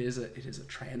 It is a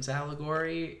trans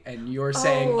allegory, and you're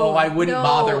saying, I wouldn't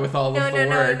bother with all of the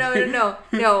work.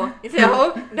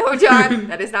 No, John,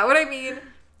 that is not what I mean.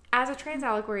 As a trans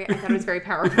allegory, I thought it was very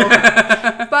powerful.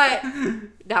 But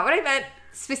not what I meant.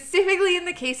 Specifically in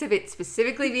the case of it,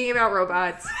 specifically being about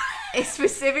robots.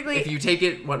 Specifically, if you take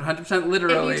it 100%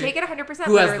 literally. If you take it 100%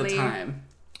 who literally. Has the time?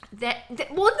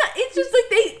 It's just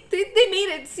like they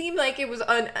made it seem like it was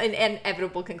an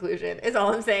inevitable conclusion, is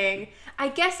all I'm saying. I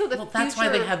guess so. That's why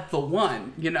they had the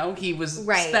one, he was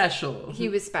special. He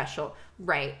was special.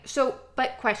 Right. So,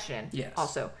 but question. Yes.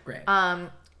 Also. Great.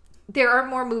 There are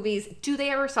more movies. Do they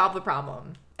ever solve the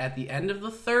problem? At the end of the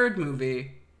third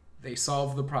movie, they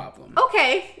solve the problem.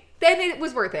 Okay. Then it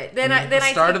was worth it. And then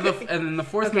in the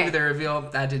fourth movie, they reveal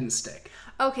that didn't stick.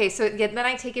 Okay. So then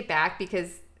I take it back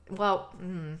because,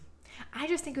 I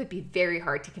just think it would be very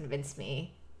hard to convince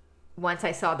me once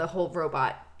I saw the whole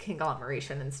robot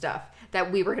conglomeration and stuff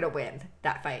that we were going to win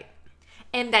that fight.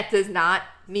 And that does not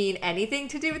mean anything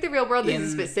to do with the real world. This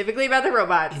is specifically about the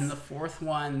robots. In the fourth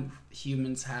one,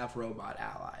 humans have robot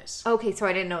allies. Okay, so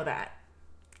I didn't know that.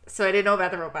 So I didn't know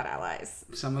about the robot allies.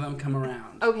 Some of them come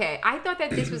around. Okay, I thought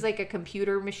that this was like a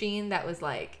computer machine that was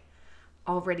like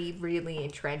already really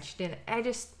entrenched in. I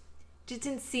just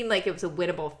didn't seem like it was a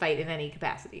winnable fight in any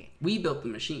capacity. We built the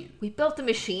machine. We built the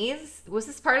machines? Was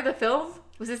this part of the film?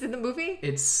 Was this in the movie?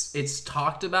 It's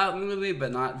talked about in the movie,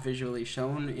 but not visually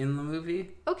shown in the movie.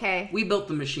 Okay. We built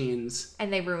the machines.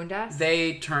 And they ruined us?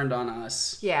 They turned on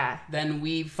us. Yeah. Then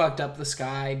we fucked up the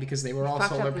sky because they were all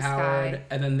solar powered.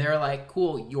 And then they're like,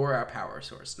 cool, you're our power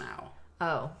source now.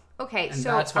 Oh. Okay. And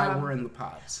that's why we're in the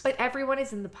pods. But everyone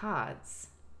is in the pods.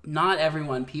 Not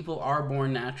everyone. People are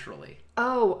born naturally.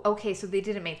 Oh, okay. So they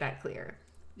didn't make that clear.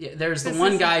 Yeah, there's the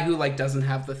one guy who doesn't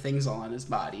have the things all on his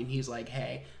body, and he's like,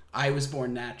 "Hey, I was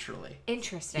born naturally."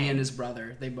 Interesting. He and his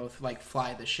brother, they both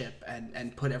fly the ship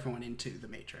and put everyone into the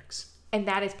Matrix. And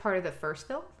that is part of the first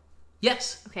film?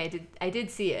 Yes. Okay, I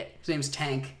did see it. His name's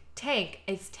Tank. Tank.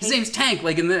 It's Tank. His name's Tank,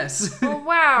 like in this. Oh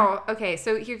wow. Okay,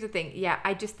 so here's the thing. Yeah,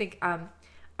 I just think I'm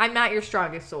not your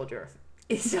strongest soldier.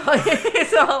 It's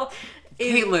all.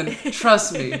 Caitlin,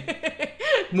 trust me.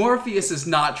 Morpheus is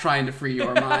not trying to free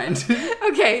your mind.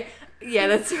 Okay. Yeah,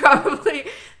 that's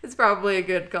probably a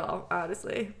good call,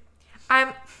 honestly.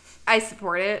 I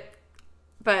support it,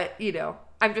 but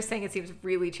I'm just saying it seems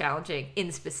really challenging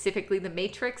in specifically the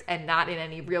Matrix and not in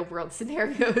any real world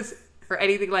scenarios or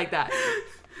anything like that.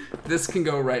 This can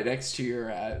go right next to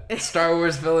your Star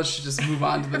Wars village should just move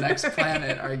on to the next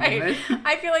planet argument. Right.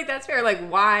 I feel like that's fair. Like,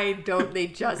 why don't they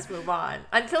just move on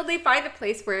until they find a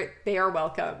place where they are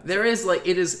welcome? There is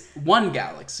it is one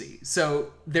galaxy,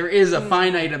 so there is a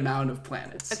finite amount of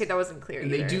planets. Okay, that wasn't clear.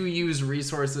 And either. they do use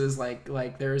resources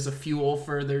like there is a fuel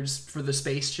for the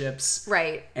spaceships,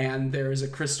 right? And there is a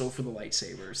crystal for the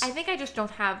lightsabers. I think I just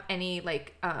don't have any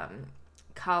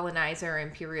colonizer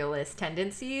imperialist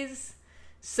tendencies.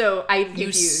 So I'm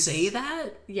confused. You say that?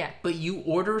 Yeah. But you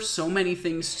order so many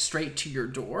things straight to your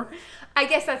door? I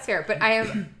guess that's fair, but I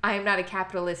am not a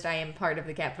capitalist. I am part of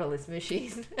the capitalist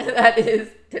machine. That is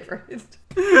different.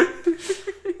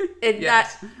 And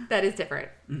yes. that is different.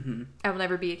 Mm-hmm. I will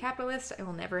never be a capitalist. I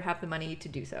will never have the money to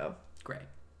do so. Great.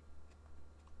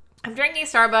 I'm drinking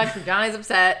Starbucks and John is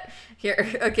upset.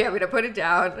 Here, okay, I'm going to put it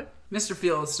down. Mr.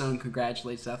 Fieldstone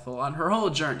congratulates Ethel on her whole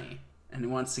journey. And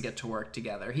wants to get to work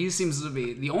together. He seems to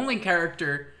be the only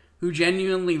character who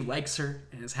genuinely likes her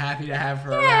and is happy to have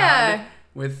her around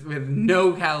with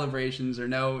no calibrations or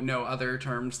no other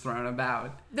terms thrown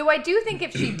about. Though I do think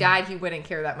if she died, he wouldn't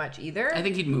care that much either. I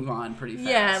think he'd move on pretty fast.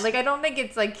 Yeah, I don't think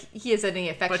it's he has any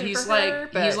affection for her.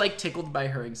 But he's tickled by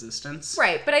her existence.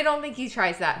 Right, but I don't think he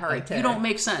tries that hard to... You don't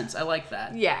make sense. I like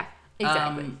that. Yeah,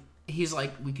 exactly. He's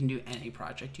like, we can do any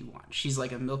project you want. She's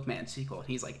like a Milkman sequel, and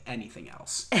he's like, anything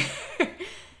else.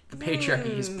 The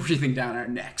patriarchy is breathing down our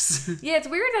necks. Yeah, it's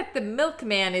weird that the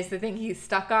Milkman is the thing he's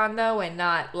stuck on, though, and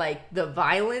not, the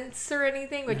violence or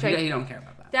anything, which you don't care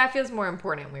about that. That feels more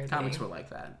important, weirdly. Comics were like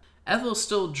that. Ethel's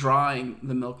still drawing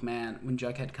the milkman when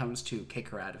Jughead comes to kick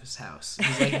her out of his house.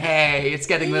 He's like, hey, it's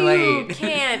getting late. You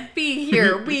can't be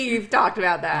here. We've talked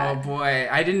about that. Oh, boy.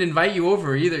 I didn't invite you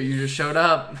over either. You just showed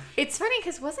up. It's funny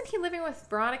because wasn't he living with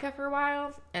Veronica for a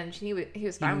while? And he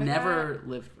was fine with that? He never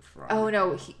lived with Veronica. Oh,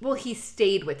 no. He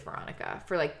stayed with Veronica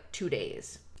for like 2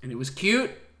 days. And it was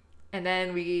cute. And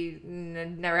then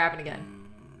never happened again.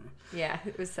 Yeah,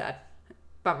 it was sad.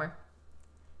 Bummer.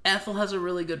 Ethel has a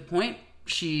really good point.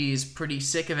 She's pretty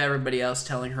sick of everybody else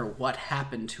telling her what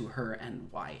happened to her and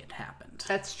why it happened.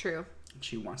 That's true.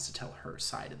 She wants to tell her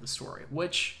side of the story,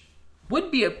 which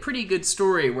would be a pretty good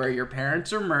story where your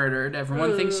parents are murdered,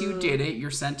 everyone thinks you did it,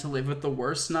 you're sent to live with the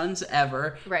worst nuns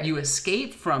ever, right. You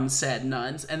escape from said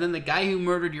nuns, and then the guy who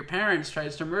murdered your parents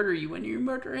tries to murder you and you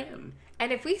murder him.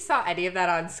 And if we saw any of that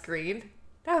on screen,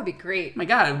 that would be great. Oh my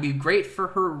God, it would be great for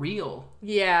her reel.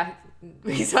 Yeah.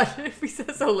 We saw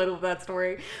so little of that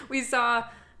story. We saw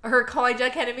her calling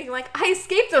Jughead and being like, I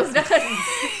escaped those nuns.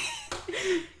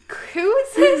 Who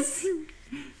is this?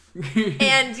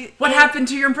 And what happened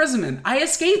to your imprisonment? I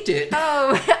escaped it.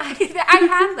 Oh, I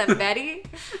had them, Vetty.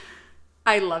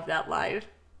 I love that line.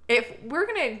 If we're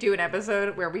going to do an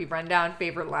episode where we run down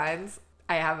favorite lines,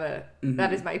 I have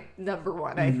that is my number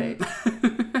one, I think.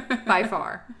 By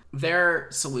far. Their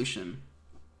solution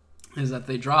is that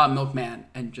they draw a milkman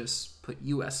and just put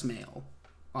U.S. mail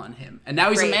on him. And now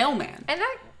he's a mailman. And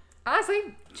that,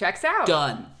 honestly, checks out.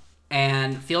 Done.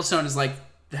 And Fieldstone is like,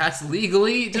 that's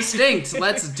legally distinct.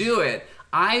 Let's do it.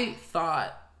 I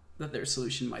thought that their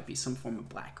solution might be some form of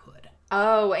Black Hood.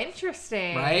 Oh,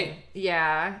 interesting. Right?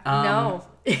 Yeah. No.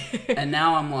 And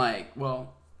now I'm like,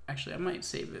 well, actually, I might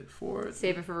save it for...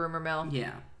 Save it for rumor mill.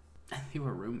 Yeah. They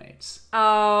were roommates.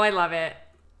 Oh, I love it.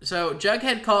 So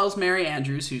Jughead calls Mary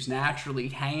Andrews, who's naturally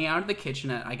hanging out in the kitchen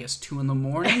at, I guess, 2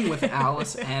 a.m. with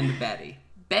Alice and Betty.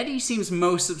 Betty seems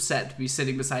most upset to be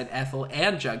sitting beside Ethel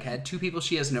and Jughead, 2 people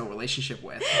she has no relationship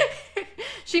with.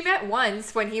 She met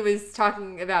once when he was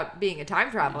talking about being a time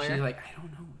traveler. She's like, I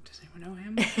don't know. Does anyone know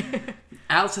him?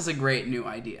 Alice has a great new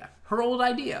idea. Her old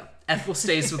idea. Ethel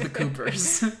stays with the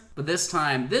Coopers. But this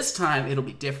time it'll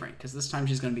be different, because this time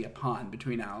she's going to be a pawn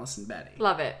between Alice and Betty.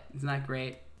 Love it. Isn't that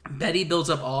great? Betty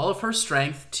builds up all of her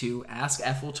strength to ask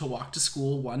Ethel to walk to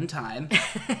school one time.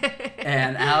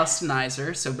 And Alice denies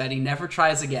her, so Betty never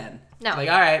tries again. No. She's like,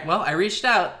 all right, well, I reached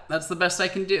out. That's the best I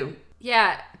can do.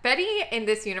 Yeah, Betty in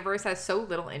this universe has so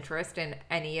little interest in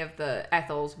any of the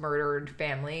Ethel's murdered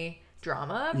family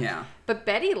drama. Yeah. But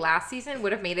Betty last season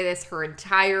would have made this her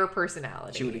entire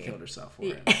personality. She would have killed herself for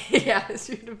it. Yeah,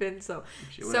 she would have been so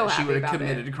happy about it. She would have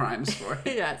committed crimes for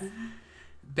it. Yes.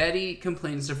 Betty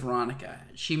complains to Veronica.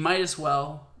 She might as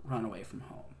well run away from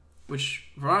home. Which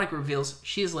Veronica reveals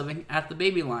she's living at the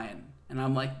Baby Lion. And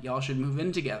I'm like, y'all should move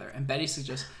in together. And Betty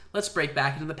suggests, let's break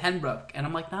back into the Pembroke. And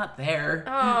I'm like, not there.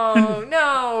 Oh,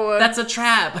 no. That's a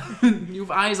trap. You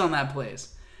have eyes on that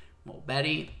place. Well,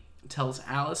 Betty tells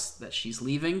Alice that she's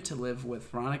leaving to live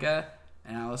with Veronica.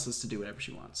 And Alice is to do whatever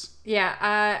she wants.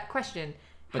 Yeah, question.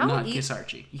 But not kiss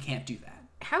Archie. You can't do that.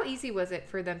 How easy was it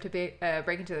for them to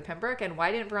break into the Pembroke, and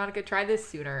why didn't Veronica try this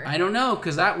sooner? I don't know,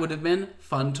 because that would have been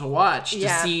fun to watch, to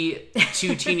see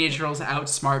 2 teenage girls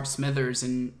outsmart Smithers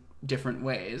in different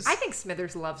ways. I think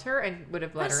Smithers loves her and would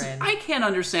have let her in. I can't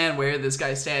understand where this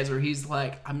guy stands, where he's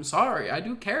like, I'm sorry, I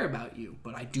do care about you,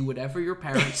 but I do whatever your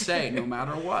parents say, no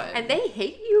matter what. And they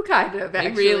hate you, kind of,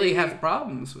 actually. They really have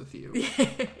problems with you.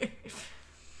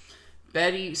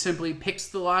 Betty simply picks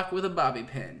the lock with a bobby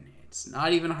pin. It's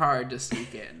not even hard to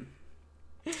sneak in.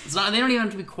 They don't even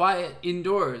have to be quiet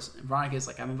indoors. And Veronica's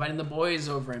like, I'm inviting the boys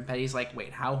over. And Betty's like,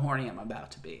 wait, how horny am I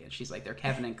about to be? And she's like, they're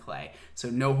Kevin and Clay. So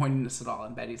no horniness at all.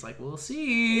 And Betty's like, we'll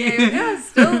see. Yeah,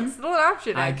 still an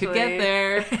option, actually. I could get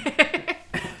there.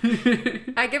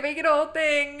 I could make it a whole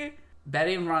thing.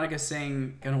 Betty and Veronica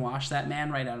sing, Gonna Wash That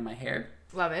Man Right Out of My Hair.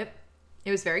 Love it.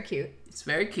 It was very cute. It's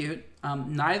very cute.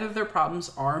 Neither of their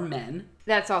problems are men.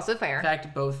 That's also fair. In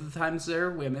fact, both of the times they're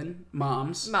women,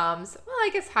 moms. Well, I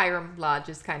guess Hiram Lodge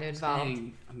is kind of involved.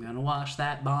 Saying, I'm gonna wash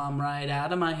that bomb right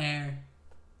out of my hair.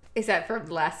 Is that from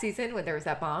last season when there was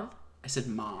that bomb? I said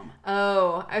mom.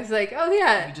 Oh, I was like, oh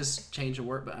yeah. You just change a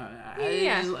word, but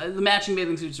Yeah. The matching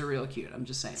bathing suits are real cute. I'm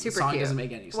just saying. Super the song cute. doesn't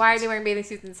make any sense. Why are they wearing bathing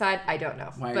suits inside? I don't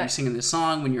know. Why are you singing this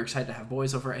song when you're excited to have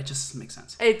boys over? It just doesn't make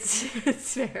sense.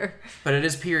 It's fair. But it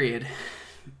is period.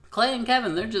 Clay and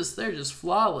Kevin, they're just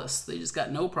flawless. They just got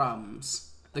no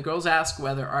problems. The girls ask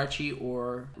whether Archie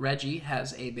or Reggie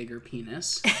has a bigger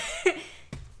penis.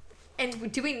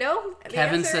 And do we know the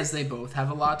Kevin answer? says they both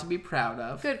have a lot to be proud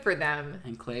of. Good for them.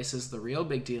 And Clay says the real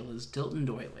big deal is Dilton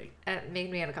Doily. It made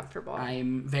me uncomfortable.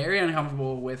 I'm very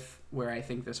uncomfortable with where I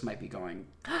think this might be going.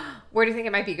 Where do you think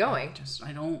it might be going?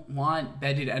 I don't want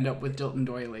Betty to end up with Dilton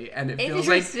Doily, and it feels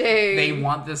like they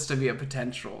want this to be a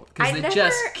potential because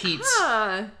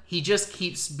he just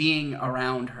keeps being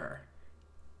around her.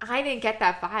 I didn't get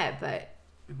that vibe, but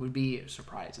it would be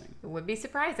surprising. It would be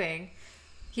surprising.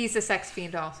 He's a sex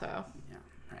fiend also. Yeah,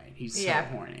 right. He's so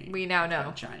horny. We now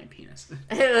know. A giant penis.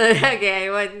 Okay,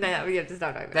 well, no, we have to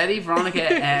stop talking about Betty,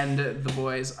 Veronica, and the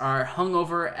boys are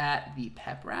hungover at the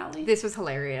pep rally. This was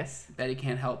hilarious. Betty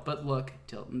can't help but look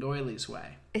Dilton Doily's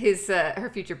way. Her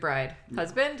future bride.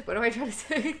 Husband? What am I trying to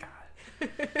say? God.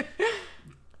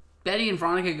 Betty and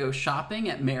Veronica go shopping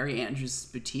at Mary Andrews'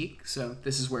 boutique, so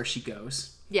this is where she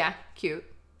goes. Yeah, cute.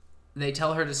 They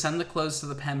tell her to send the clothes to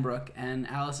the Pembroke, and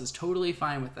Alice is totally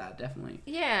fine with that, definitely.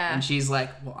 Yeah. And she's like,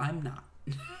 well, I'm not.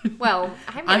 Well,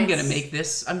 I'm going to make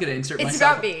this, I'm going to insert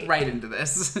myself right into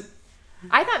this.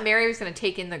 I thought Mary was going to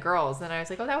take in the girls, and I was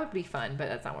like, oh, that would be fun, but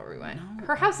that's not where we went. No.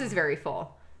 Her house is very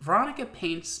full. Veronica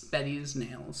paints Betty's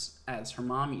nails as her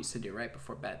mom used to do right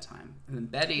before bedtime. And then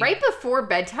Betty... Right before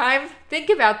bedtime?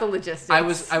 Think about the logistics.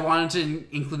 I wanted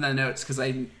to include that in notes because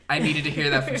I needed to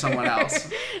hear that from someone else.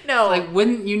 No. Like,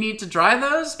 wouldn't you need to dry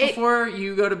those before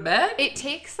you go to bed? It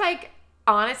takes,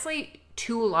 honestly,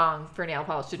 too long for nail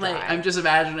polish to dry. I'm just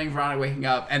imagining Veronica waking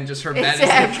up and just her bed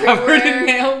is covered in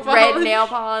nail polish. Red nail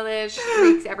polish,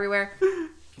 streaks everywhere.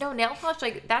 No, nail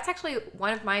polish, that's actually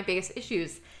one of my biggest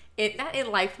issues. Not in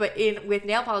life, but with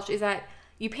nail polish, is that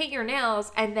you paint your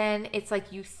nails and then it's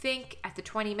like you think at the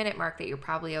 20-minute mark that you're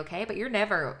probably okay, but you're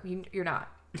not.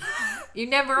 You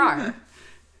never are.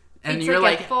 And it's you're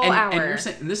like a full hour. And you're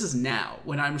saying, and this is now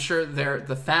when I'm sure they're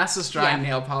the fastest drying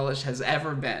nail polish has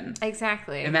ever been.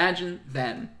 Exactly. Imagine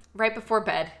then. Right before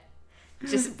bed.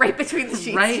 Just right between the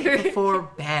sheets. Right before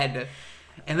bed.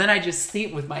 And then I just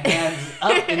sleep with my hands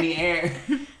up in the air.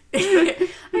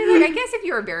 I guess if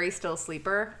you're a very still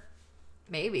sleeper,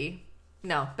 maybe.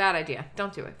 No, bad idea.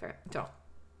 Don't do it. Don't.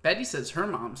 Betty says her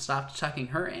mom stopped tucking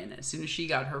her in as soon as she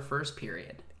got her first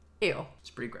period. Ew. It's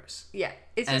pretty gross. Yeah.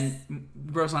 It's and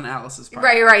gross on Alice's part.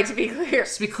 Right, to be clear.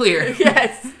 Just to be clear.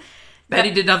 Yes.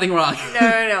 Betty did nothing wrong.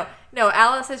 No,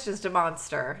 Alice is just a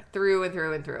monster through and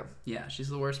through and through. Yeah, she's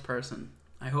the worst person.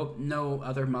 I hope no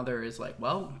other mother is like,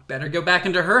 well, better go back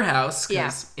into her house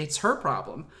because it's her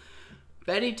problem.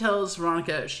 Betty tells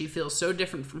Veronica she feels so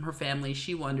different from her family,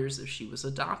 she wonders if she was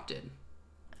adopted.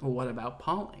 Well, what about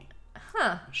Polly?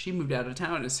 Huh. She moved out of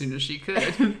town as soon as she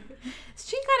could.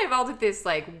 She got involved with this,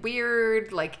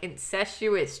 weird,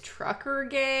 incestuous trucker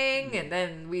gang, and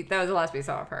then that was the last we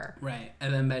saw of her. Right.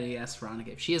 And then Betty asks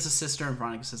Veronica if she has a sister, and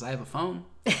Veronica says, I have a phone.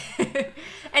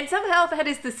 And somehow that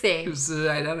is the same. It was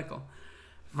identical.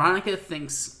 Veronica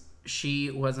thinks she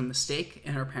was a mistake,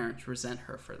 and her parents resent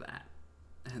her for that.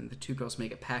 And the two girls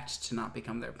make a pact to not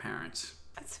become their parents.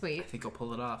 That's sweet. I think I'll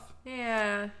pull it off.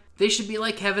 Yeah. They should be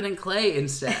like Kevin and Clay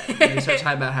instead. They start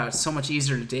talking about how it's so much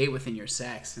easier to date within your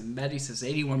sex. And Betty says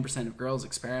 81% of girls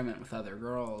experiment with other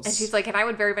girls. And she's like, and I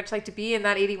would very much like to be in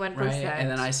that 81%. Right? And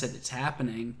then I said, it's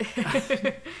happening.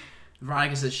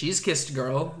 Veronica says she's kissed a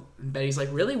girl. And Betty's like,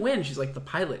 really? When? She's like, the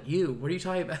pilot. You. What are you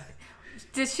talking about?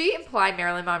 Did she imply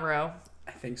Marilyn Monroe?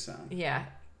 I think so. Yeah.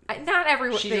 Not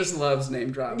everyone. She just loves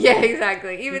name dropping. Yeah,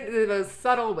 exactly. Even in the most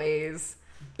subtle ways.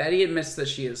 Betty admits that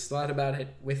she has thought about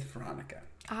it with Veronica.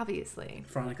 Obviously.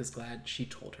 Veronica's glad she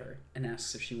told her and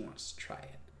asks if she wants to try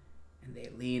it. And they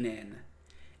lean in.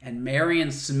 And Mary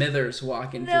and Smithers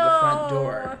walk in through the front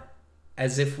door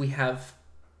as if we have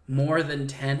more than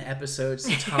 10 episodes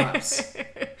tops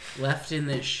left in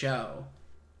this show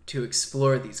to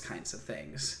explore these kinds of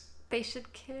things. They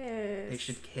should kiss. They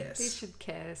should kiss. They should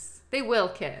kiss. They will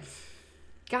kiss.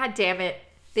 God damn it.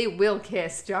 They will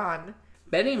kiss, John.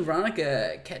 Betty and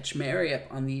Veronica catch Mary up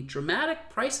on the dramatic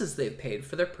prices they've paid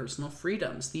for their personal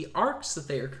freedoms, the arcs that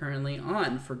they are currently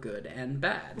on for good and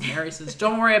bad. Mary says,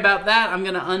 don't worry about that. I'm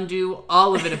going to undo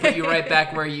all of it and put you right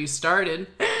back where you started.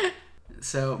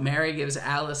 So Mary gives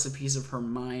Alice a piece of her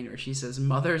mind where she says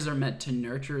mothers are meant to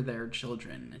nurture their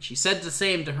children. And she said the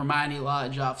same to Hermione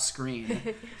Lodge off screen.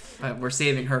 But we're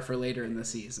saving her for later in the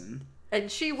season.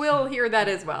 And she will hear that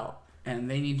as well.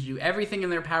 And they need to do everything in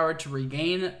their power to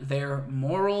regain their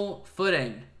moral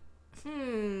footing.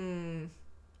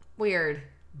 Weird.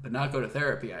 But not go to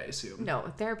therapy, I assume.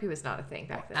 No, therapy was not a thing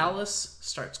back then. Alice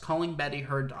starts calling Betty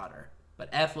her daughter. But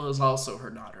Ethel is also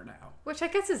her daughter now. Which I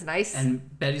guess is nice.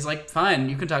 And Betty's like, fine,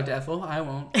 you can talk to Ethel. I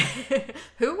won't.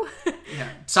 Who? Yeah.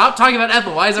 Stop talking about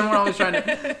Ethel. Why is everyone always trying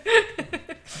to...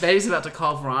 Betty's about to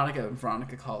call Veronica, and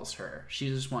Veronica calls her. She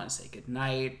just wants to say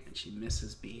goodnight, and she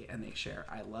misses B, and they share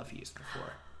I love yous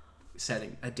before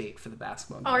setting a date for the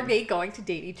basketball game. Are they going to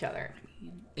date each other?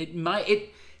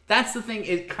 That's the thing.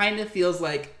 It kind of feels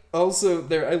like also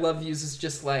their I love yous is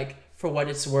just like, for what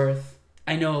it's worth.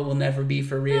 I know it will never be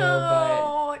for real,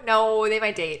 but... No, they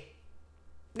might date.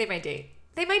 They might date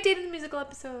in the musical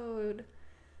episode.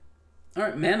 All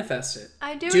right, manifest it.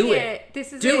 I'm doing it.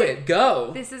 This is it. Do it.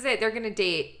 Go. This is it. They're going to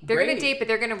date. They're going to date, but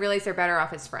they're going to realize they're better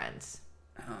off as friends.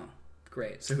 Oh,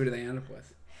 great. So who do they end up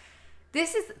with?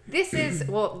 This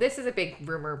is a big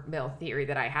rumor mill theory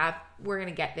that I have. We're going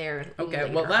to get there.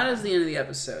 Okay, well, that is the end of the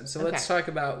episode. So let's talk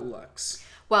about looks.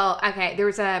 Well, okay, there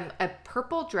was a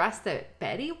purple dress that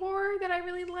Betty wore that I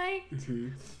really liked. Mm-hmm.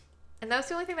 And that was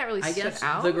the only thing that really stood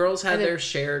out. The girls had their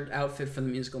shared outfit for the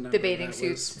musical number. The bathing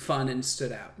suits. Was fun and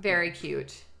stood out. Very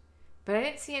cute. But I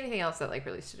didn't see anything else that like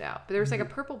really stood out. But there was like a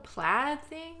purple plaid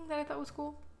thing that I thought was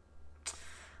cool.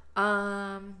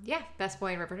 Yeah, best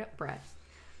boy in Riverdale, Brett.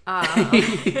 Obviously.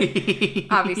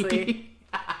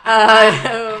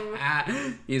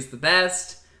 He's the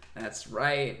best. That's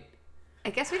right. I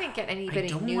guess we didn't get anybody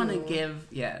new. I don't want to give...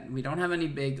 Yeah, we don't have any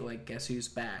big, like, guess who's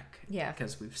back. Yeah.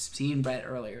 Because we've seen Brett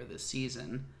earlier this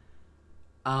season.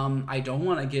 I don't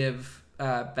want to give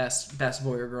best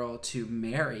boy or girl to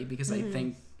Mary because I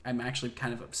think I'm actually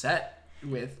kind of upset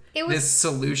with this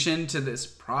solution to this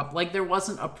problem. Like, there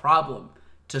wasn't a problem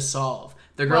to solve.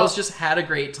 The girls just had a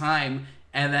great time,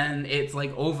 and then it's,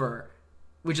 like, over.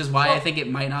 Which is why I think it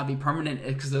might not be permanent,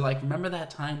 because they're like, remember that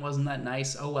time? Wasn't that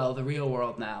nice? Oh, well, the real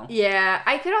world now. Yeah,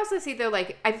 I could also see, though,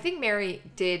 like, I think Mary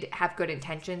did have good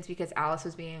intentions because Alice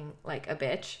was being, like, a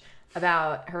bitch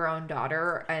about her own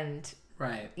daughter and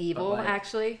evil,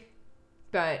 actually.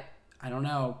 But I don't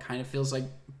know. Kind of feels like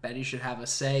Betty should have a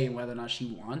say in whether or not she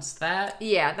wants that.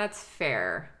 Yeah, that's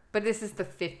fair. But this is the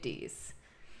 50s.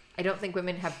 I don't think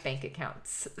women have bank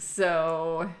accounts,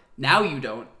 so... Now you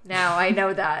don't. Now I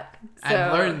know that. So,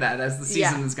 I've learned that as the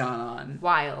season has gone on.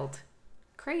 Wild.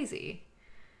 Crazy.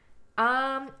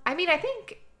 I mean, I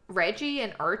think Reggie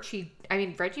and Archie... I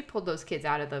mean, Reggie pulled those kids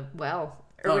out of the well.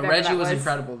 Reggie was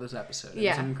incredible this episode. It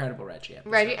was an incredible Reggie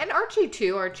episode. Reggie, and Archie,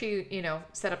 too. Archie,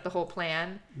 set up the whole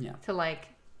plan to, like,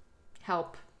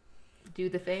 help do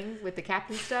the thing with the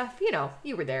captain stuff.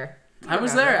 You were there. I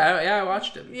was there. I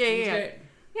watched it.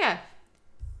 Yeah.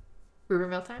 Rumor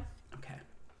mill time?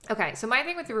 Okay, so my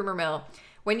thing with the rumor mill,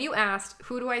 when you asked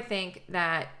who do I think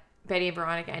that Betty and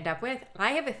Veronica end up with,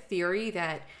 I have a theory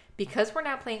that because we're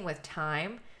now playing with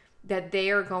time, that they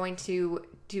are going to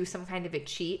do some kind of a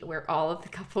cheat where all of the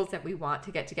couples that we want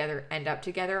to get together end up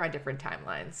together on different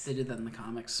timelines. They did that in the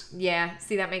comics. Yeah,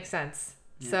 see, that makes sense.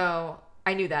 Yeah. So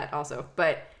I knew that also.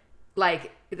 But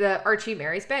like the Archie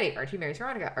marries Betty, Archie marries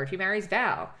Veronica, Archie marries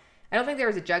Val. I don't think there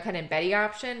was a Jughead and Betty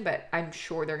option, but I'm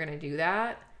sure they're going to do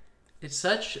that. It's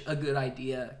such a good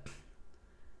idea.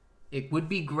 It would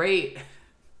be great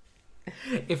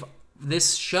if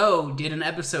this show did an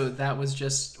episode that was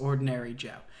just Ordinary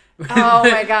Joe. Oh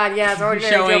my God, yes,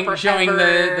 Ordinary Joe forever. Showing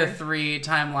the three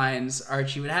timelines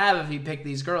Archie would have if he picked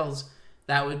these girls.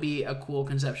 That would be a cool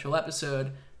conceptual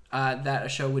episode that a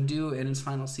show would do in its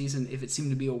final season if it seemed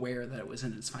to be aware that it was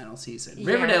in its final season.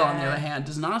 Yeah. Riverdale, on the other hand,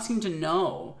 does not seem to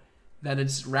know that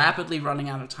it's rapidly running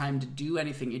out of time to do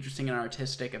anything interesting and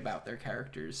artistic about their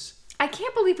characters. I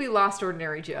can't believe we lost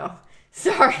Ordinary Joe.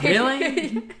 Sorry.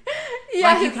 Really?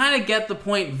 Yeah. Like, you kind of get the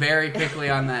point very quickly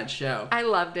on that show. I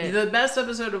loved it. The best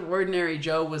episode of Ordinary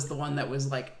Joe was the one that was,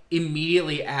 like,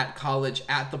 immediately at college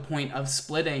at the point of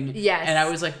splitting. Yes. And I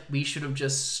was like, we should have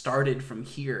just started from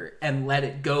here and let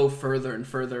it go further and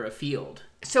further afield.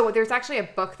 So there's actually a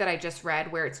book that I just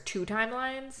read where it's two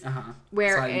timelines. Uh-huh.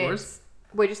 Where Sliding Doors?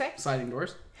 What'd you say? Sliding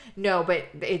Doors? No, but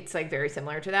it's like very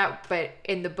similar to that. But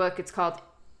in the book, it's called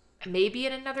Maybe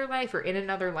in Another Life or In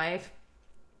Another Life.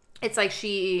 It's like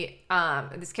she,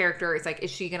 this character is like, is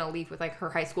she going to leave with like her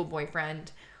high school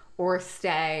boyfriend or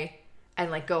stay and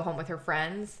like go home with her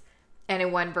friends? And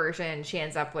in one version, she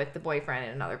ends up with the boyfriend.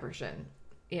 In another version,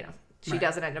 she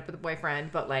doesn't end up with the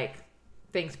boyfriend, but like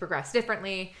things progress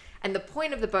differently. And the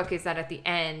point of the book is that at the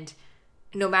end,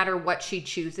 no matter what she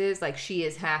chooses, like she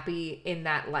is happy in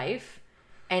that life.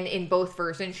 And in both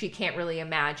versions, she can't really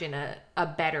imagine a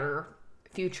better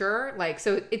future. Like,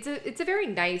 so it's a very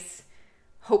nice,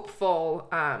 hopeful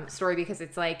story because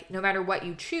it's like, no matter what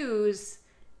you choose,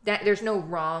 that there's no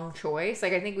wrong choice.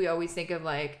 Like, I think we always think of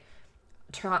like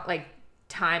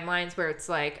timelines where it's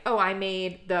like, oh, I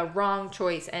made the wrong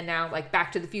choice. And now like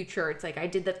Back to the Future, it's like I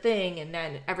did the thing and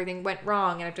then everything went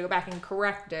wrong and I have to go back and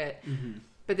correct it. Mm-hmm.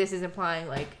 But this is implying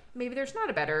like maybe there's not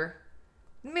a better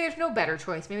Maybe there's no better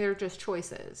choice. Maybe they're just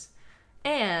choices.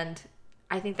 And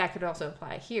I think that could also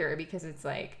apply here because it's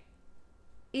like,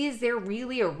 is there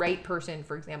really a right person,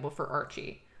 for example, for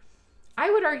Archie? I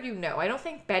would argue no. I don't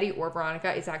think Betty or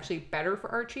Veronica is actually better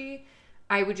for Archie.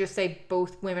 I would just say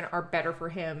both women are better for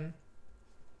him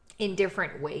in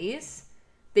different ways.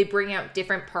 They bring out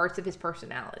different parts of his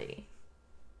personality.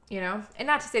 You know? And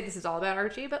not to say this is all about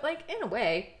Archie, but like in a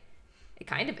way, it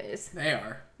kind of is. They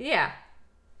are. Yeah.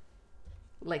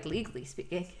 Like legally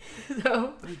speaking.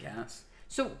 So I guess.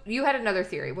 So you had another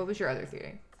theory. What was your other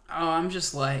theory? Oh, I'm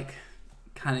just like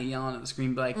kind of yelling at the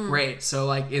screen, like, great. So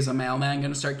like, is a mailman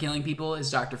going to start killing people?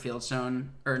 Is Dr. Fieldstone,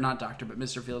 or not Dr., but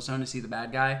Mr. Fieldstone, is he the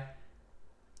bad guy?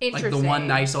 Interesting. Like the one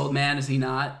nice old man, is he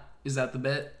not? Is that the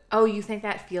bit? Oh, you think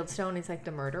that Fieldstone is like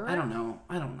the murderer? I don't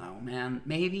know, man.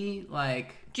 Maybe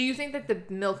like. Do you think that the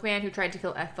milkman who tried to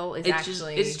kill Ethel is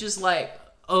actually? It's just like,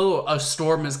 oh, a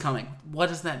storm is coming. What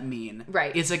does that mean?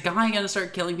 Right. Is a guy going to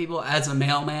start killing people as a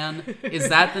mailman? Is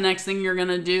that the next thing you're going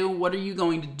to do? What are you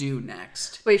going to do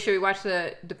next? Wait, should we watch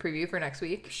the preview for next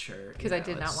week? Sure. Because I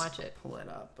did not watch it. Pull it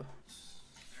up.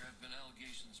 There have been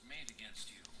allegations made against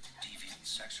you. Deviant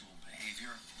sexual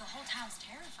behavior. The whole town's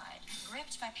terrified,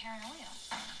 gripped by paranoia.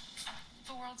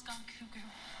 The world's gone cuckoo.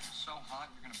 So hot,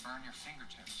 you're gonna burn your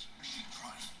fingertips. She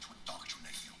trying to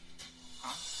indoctrinate you.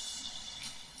 Huh?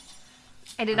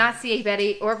 I did not see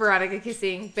Betty or Veronica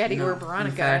kissing Betty or Veronica.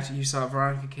 In fact, you saw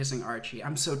Veronica kissing Archie.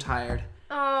 I'm so tired.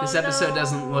 Oh, this episode no.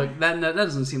 doesn't look that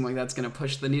doesn't seem like that's gonna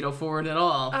push the needle forward at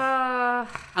all.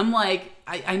 I'm like,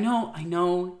 I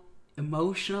know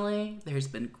emotionally there's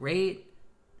been great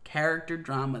character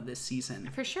drama this season.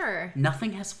 For sure.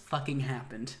 Nothing has fucking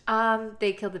happened.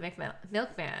 They killed the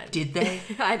milkman. Did they?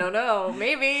 I don't know.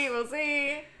 Maybe. We'll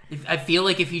see. I feel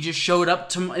like if he just showed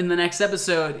up in the next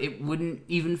episode, it wouldn't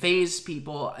even faze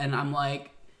people. And I'm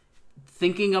like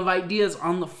thinking of ideas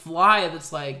on the fly.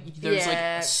 That's like there's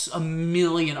like a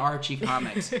million Archie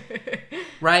comics,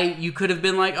 right? You could have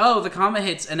been like, oh, the comet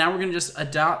hits, and now we're gonna just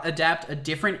adapt a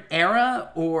different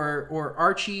era or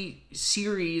Archie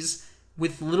series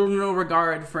with little to no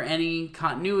regard for any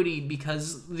continuity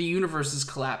because the universe is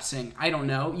collapsing. I don't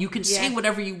know. You can say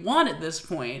whatever you want at this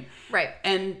point. Right.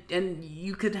 And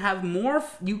you could have more,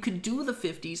 you could do the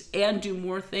 50s and do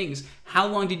more things. How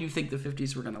long did you think the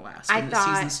 50s were going to last when the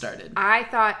season started? I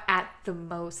thought at the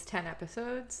most 10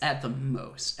 episodes. At the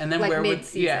most. And then like where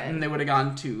mid-season. and they would have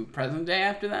gone to present day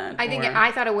after that?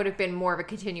 I thought it would have been more of a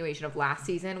continuation of last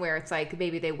season where it's like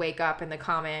maybe they wake up and the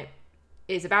comet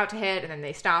is about to hit and then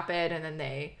they stop it and then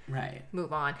they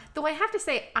move on. Though I have to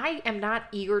say, I am not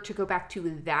eager to go back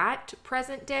to that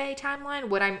present day timeline.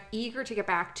 What I'm eager to get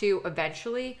back to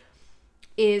eventually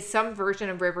is some version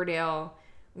of Riverdale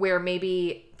where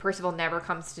maybe Percival never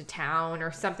comes to town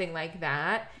or something like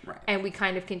that. Right. And we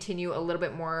kind of continue a little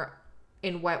bit more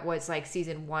in what was like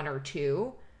season 1 or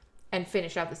 2 and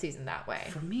finish out the season that way.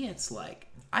 For me, it's like,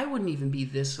 I wouldn't even be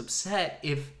this upset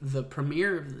if the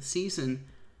premiere of the season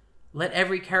let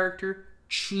every character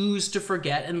choose to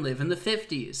forget and live in the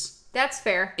 50s. That's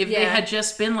fair. If they had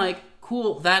just been like,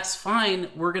 cool, that's fine,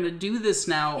 we're going to do this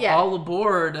now, all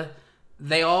aboard,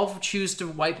 they all choose to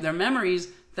wipe their memories,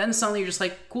 then suddenly you're just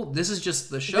like, cool, this is just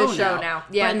the show now.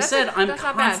 Yeah, but instead, I'm that's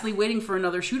constantly waiting for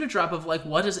another shoe to drop of like,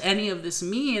 what does any of this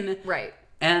mean? Right.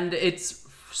 And it's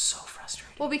so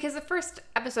frustrating. Well, because the first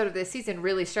episode of this season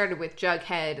really started with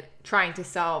Jughead trying to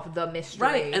solve the mystery.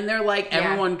 Right, and they're like,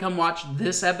 everyone come watch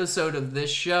this episode of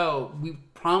this show. We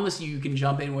promise you can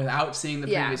jump in without seeing the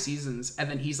previous seasons. And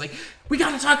then he's like, we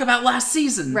got to talk about last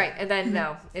season. Right, and then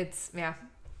no, it's,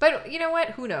 But you know what?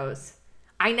 Who knows?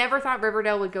 I never thought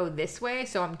Riverdale would go this way,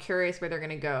 so I'm curious where they're going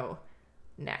to go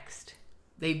next.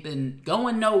 They've been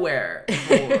going nowhere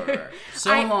for so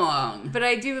long. But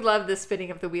I do love the spinning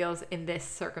of the wheels in this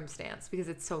circumstance because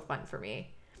it's so fun for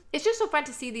me. It's just so fun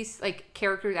to see these like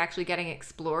characters actually getting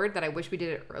explored that I wish we did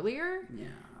it earlier. Yeah.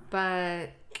 But,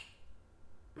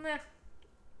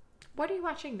 what are you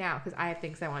watching now? Because I have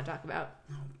things I want to talk about.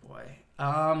 Oh boy.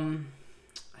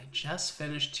 I just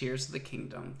finished Tears of the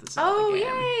Kingdom. The Zelda game.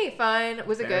 Yay! Fun.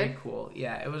 Was it Very good? Cool.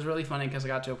 Yeah, it was really funny because I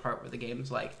got to a part where the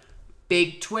game's like,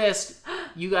 big twist,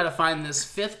 you got to find this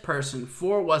 5th person.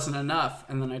 4 wasn't enough.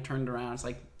 And then I turned around. It's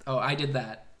like, oh, I did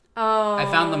that. Oh. I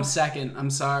found them second. I'm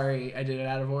sorry. I did it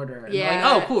out of order. And yeah.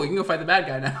 they're like, oh, cool. You can go fight the bad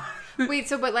guy now. Wait,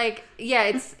 so but like, yeah,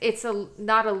 it's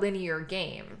not a linear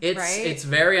game, right? It's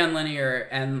very unlinear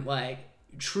and like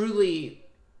truly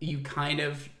you kind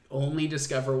of only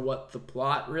discover what the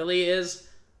plot really is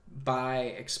by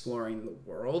exploring the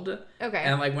world. Okay.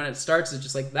 And like when it starts, it's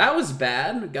just like, that was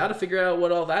bad. Got to figure out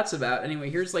what all that's about. Anyway,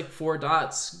 here's like 4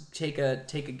 dots. Take a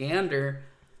gander.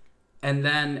 And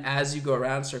then as you go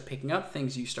around and start picking up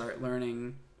things, you start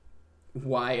learning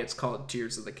why it's called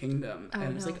Tears of the Kingdom.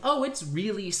 And it's like, oh, it's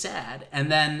really sad.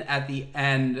 And then at the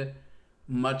end,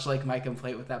 much like my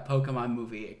complaint with that Pokemon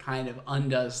movie, it kind of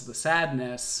undoes the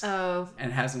sadness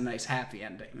and has a nice happy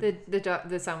ending.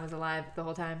 The son was alive the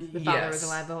whole time. The father was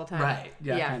alive the whole time. Right.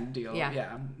 Yeah, kind of deal.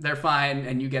 Yeah. They're fine,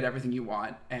 and you get everything you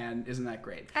want, and isn't that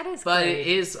great? That is But great. it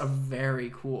is a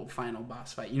very cool final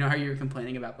boss fight. You know how you were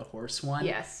complaining about the horse one?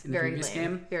 Yes, in the very previous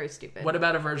lame. game? Very stupid. What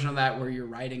about a version of that where you're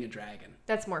riding a dragon?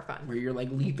 That's more fun. Where you're like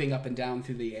leaping up and down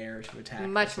through the air to attack.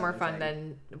 Much more fun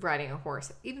than riding a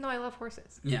horse, even though I love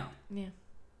horses. Yeah. Yeah.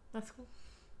 That's cool.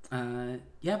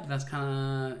 Yeah, but that's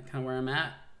kind of where I'm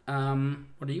at.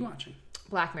 What are you watching?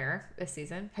 Black Mirror this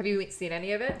season. Have you seen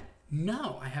any of it?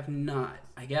 No, I have not.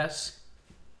 I guess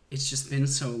it's just been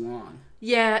so long.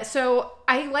 Yeah, so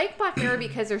I like Black Mirror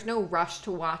because there's no rush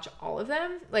to watch all of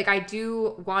them. Like, I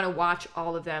do want to watch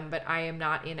all of them, but I am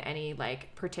not in any,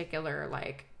 like, particular,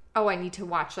 like, oh, I need to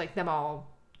watch, like, them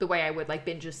all the way I would, like,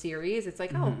 binge a series. It's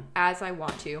like, oh, as I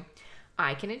want to,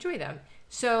 I can enjoy them.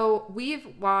 So we've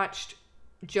watched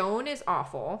Joan is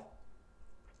Awful,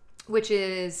 which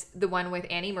is the one with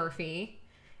Annie Murphy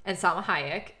and Salma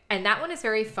Hayek. And that one is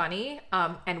very funny.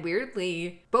 And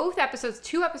weirdly,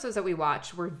 two episodes that we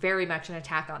watched were very much an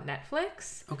attack on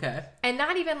Netflix. Okay. And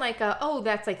not even like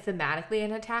that's like thematically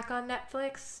an attack on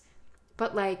Netflix.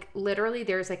 But like literally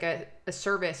there's like a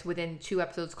service within 2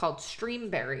 episodes called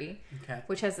Streamberry,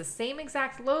 which has the same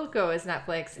exact logo as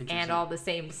Netflix and all the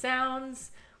same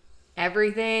sounds.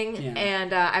 Everything.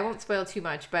 And I won't spoil too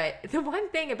much, but the one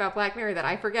thing about Black Mirror that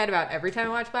I forget about every time I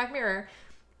watch Black Mirror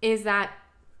is that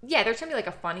there's gonna be like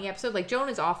a funny episode. Like Joan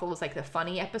is Awful was like the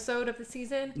funny episode of the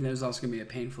season. And there's also gonna be a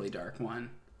painfully dark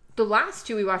one. The last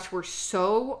 2 we watched were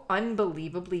so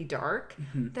unbelievably dark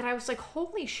that I was like,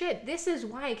 holy shit, this is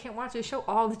why I can't watch this show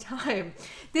all the time.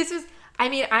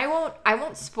 I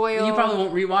won't spoil. You probably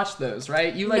won't rewatch those,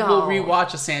 right? You will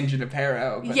rewatch a San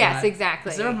Junipero. Yes,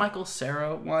 exactly. Is there a Michael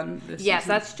Cera one this Yes, season?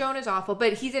 that's Joan is Awful,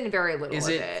 but he's in very little of it. Is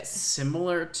it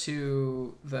similar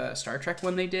to the Star Trek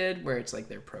one they did, where it's like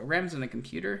their programs in a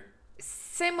computer?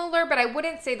 Similar, but I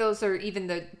wouldn't say those are even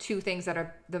the 2 things that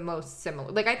are the most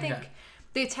similar. Like, I think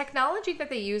the technology that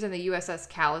they use in the USS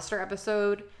Callister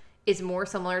episode is more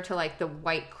similar to like the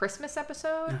White Christmas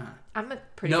episode. I'm a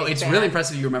pretty big it's fan. really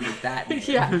impressive you remember that.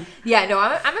 I'm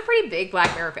a pretty big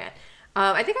Black Mirror fan.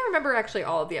 I think I remember actually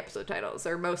all of the episode titles,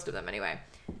 or most of them anyway.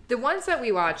 The ones that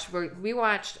we watched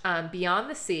Beyond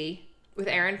the Sea with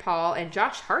Aaron Paul and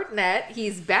Josh Hartnett.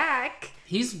 He's back.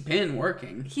 He's been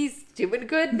working. He's doing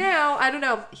good now. I don't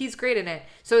know. He's great in it.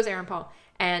 So is Aaron Paul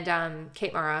and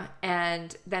Kate Mara.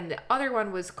 And then the other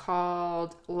one was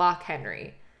called Loch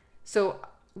Henry. So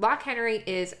Loch Henry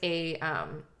is a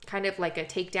kind of like a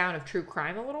takedown of true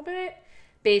crime a little bit.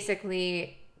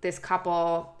 Basically, this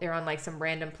couple, they're on like some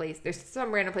random place. There's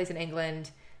some random place in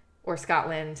England or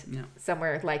Scotland,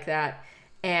 somewhere like that.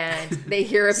 And they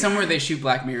hear about... somewhere they shoot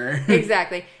Black Mirror.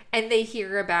 Exactly. And they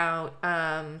hear about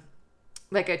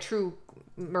like a true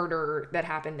murder that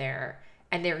happened there.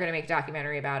 And they're going to make a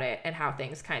documentary about it and how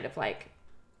things kind of like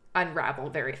unravel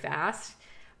very fast.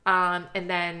 And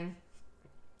then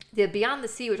the Beyond the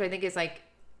Sea, which I think is like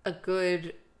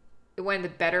one of the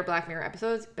better Black Mirror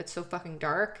episodes, but so fucking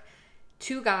dark.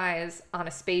 2 guys on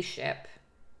a spaceship.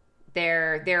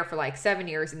 They're there for like 7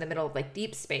 years in the middle of like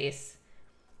deep space.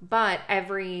 But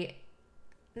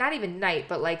not even night,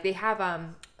 but like they have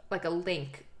like a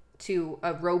link to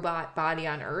a robot body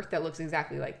on Earth that looks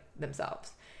exactly like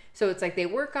themselves. So it's like they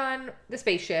work on the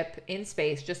spaceship in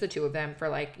space, just the 2 of them for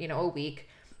like, a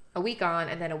week on,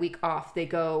 and then a week off. They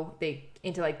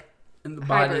into like, and the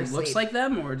body looks like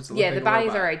them, or does it look like the bodies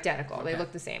robot? are identical. Okay. They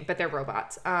look the same, but they're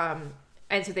robots.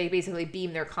 And so they basically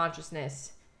beam their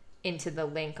consciousness into the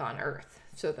link on Earth.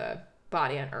 So the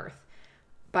body on Earth.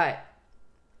 But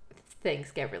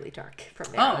things get really dark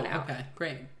from there on out. Oh, okay.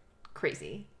 Great.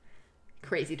 Crazy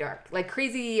dark. Like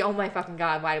crazy, oh my fucking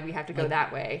God, why do we have to go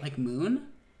that way? Like Moon?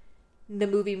 The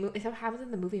movie Moon. Is that what happens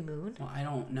in the movie Moon? Well, I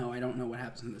don't know. I don't know what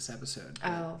happens in this episode.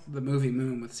 Oh. The movie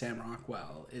Moon with Sam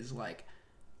Rockwell is like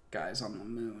guys on the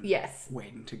moon. Yes.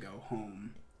 Waiting to go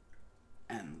home.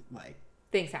 And like...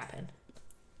 things happen.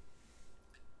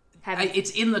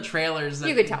 It's in the trailers. That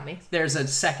you could tell me. There's a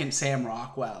second Sam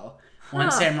Rockwell.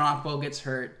 One Sam Rockwell gets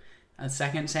hurt.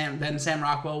 Then Sam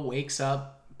Rockwell wakes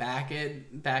up back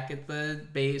at the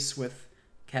base with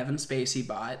Kevin Spacey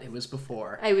bot. It was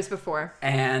before.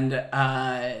 And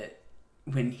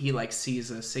when he like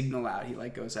sees a signal out, he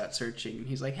like goes out searching, and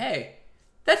he's like, "Hey,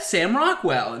 that's Sam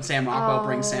Rockwell." And Sam Rockwell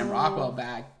brings Sam Rockwell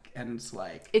back, and it's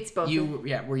like It's both.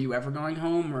 Were you ever going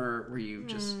home, or were you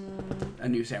just a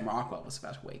new Sam Rockwell was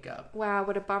about to wake up? Wow,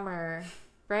 what a bummer,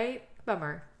 right?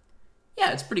 Bummer.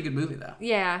 Yeah, it's a pretty good movie though.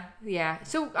 Yeah.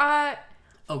 So,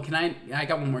 Oh, can I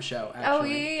got one more show, actually. Oh,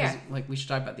 yeah. 'Cause, like, we should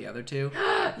talk about the other two.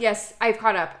 yes, I've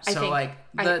caught up. I So, think.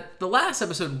 like, the last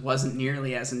episode wasn't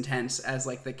nearly as intense as,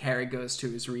 like, the Carrie goes to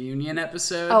his reunion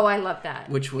episode. Oh, I love that.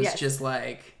 Which was Yes. just,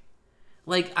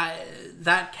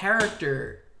 that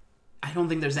character, I don't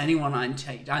think there's anyone on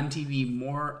TV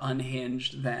more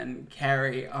unhinged than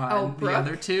Carrie on the Brooke?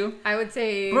 other two. I would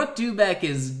say... Brooke Dubeck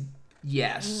is...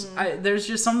 Yes. There's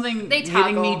just something They hitting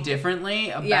me toggle. differently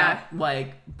about,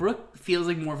 like, Brooke feels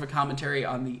like more of a commentary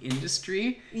on the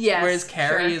industry. Yes, Whereas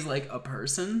Carrie sure. is, like, a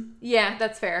person. Yeah,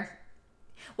 that's fair.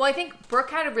 Well, I think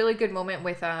Brooke had a really good moment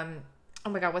with, oh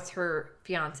my God, what's her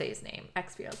fiance's name?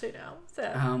 Ex-fiance now.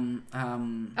 So.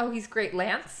 Oh, he's great.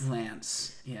 Lance?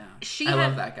 Lance. Yeah. I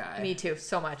love that guy. Me too,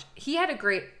 so much. She had a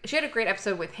great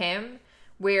episode with him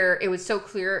where it was so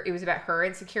clear it was about her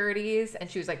insecurities, and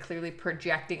she was like clearly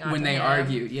projecting onto when they him.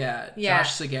 argue, yeah. Yeah.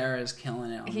 Josh Segarra is killing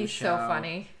it on the He's show. so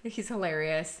funny. He's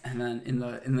hilarious. And then in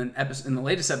the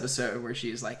latest episode where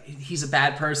she's like, he's a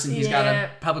bad person, he's got Yeah. a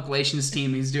public relations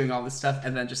team, he's doing all this stuff,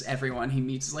 and then just everyone he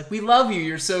meets is like, we love you,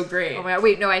 you're so great. Oh my God,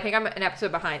 wait, no, I think I'm an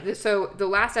episode behind. So the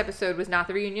last episode was not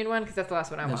the reunion one, because that's the last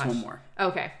one I watched. There's one more.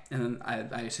 Okay. And then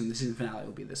I assume the season finale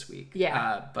will be this week.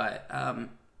 Yeah. But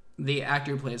the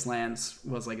actor who plays Lance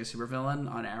was like a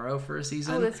supervillain on Arrow for a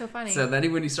season. Oh, that's so funny. So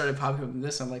then when he started popping up in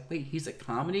this, I'm like, wait, he's a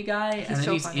comedy guy? And then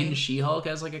so he's funny. in She-Hulk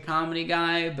as like a comedy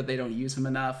guy, but they don't use him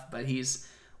enough. But he's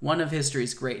one of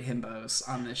history's great himbos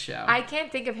on this show. I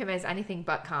can't think of him as anything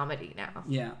but comedy now.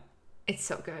 Yeah. It's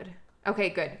so good. Okay,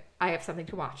 good. I have something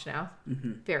to watch now.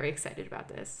 Mm-hmm. Very excited about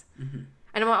this. Mm-hmm.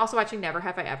 And I'm also watching Never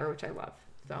Have I Ever, which I love.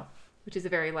 So, which is a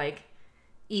very like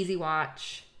easy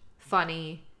watch,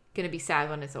 funny, gonna be sad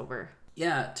when it's over.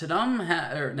 Yeah,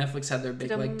 Netflix had their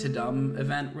big like Tudum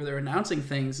event where they're announcing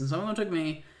things, and some of them took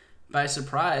me by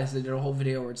surprise. They did a whole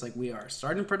video where it's like, we are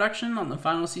starting production on the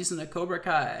final season of Cobra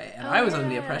Kai, and I was under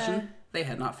the impression they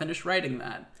had not finished writing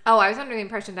that. Oh, I was under the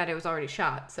impression that it was already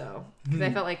shot, so because I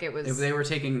felt like it was. They were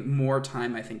taking more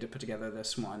time, I think, to put together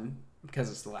this one because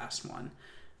it's the last one.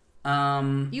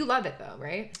 You love it though,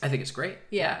 right? I think it's great.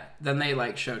 Yeah. Then they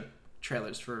like showed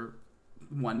trailers for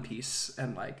One Piece,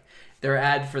 and like their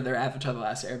ad for their Avatar: The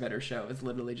Last Airbender show is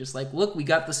literally just like, look, we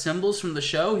got the symbols from the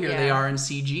show. Here they Yeah. are in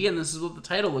CG, and this is what the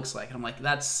title looks like. And I'm like,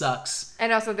 that sucks.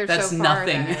 And also, they're That's so far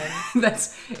nothing.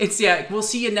 then. We'll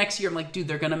see you next year. I'm like, dude,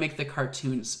 they're gonna make the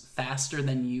cartoons faster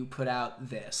than you put out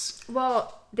this.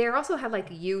 Well, they also had like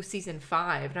You season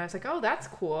 5, and I was like, oh, that's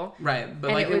cool. Right, but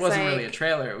And like it it was wasn't like- really a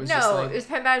trailer. It was just No, like, it was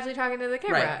Penn Badgley talking to the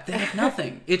camera. right. They have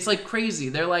nothing. It's like crazy.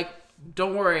 They're like,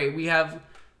 don't worry, we have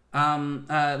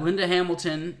Linda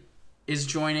Hamilton is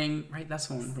joining. Right, that's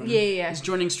the one. Yeah. Is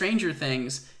joining Stranger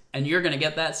Things, and you're gonna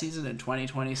get that season in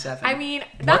 2027. I mean,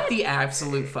 what that- the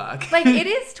absolute fuck? Like, it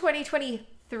is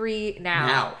 2023 now.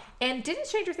 Now. And didn't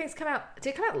Stranger Things come out? Did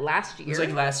it come out last year? It was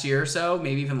like last year or so,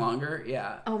 maybe even longer.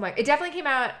 Yeah. Oh my! It definitely came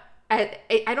out. I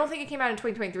don't think it came out in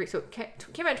 2023. So it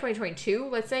came out in 2022.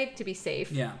 Let's say, to be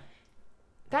safe. Yeah.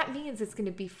 That means it's going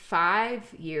to be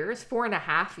 5 years,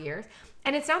 4.5 years,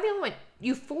 and it's not the only one.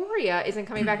 Euphoria isn't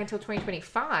coming back until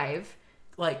 2025.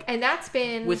 Like, And that's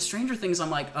been with Stranger Things, I'm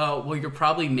like, oh, well, you're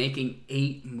probably making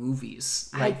 8 movies.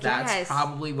 Like, that's guess.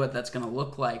 probably what that's gonna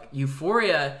look like.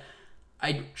 Euphoria,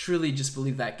 I truly just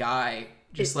believe that guy.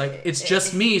 It's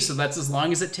just me, so that's as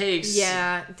long as it takes.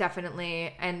 Yeah,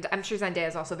 definitely. And I'm sure Zendaya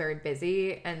is also very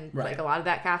busy, and Right. like a lot of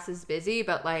that cast is busy,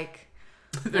 but like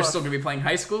They're still gonna be playing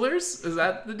high schoolers? Is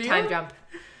that the deal? time jump.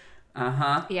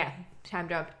 Uh-huh. Yeah, time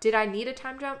jump. Did I need a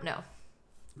time jump? No.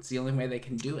 It's the only way they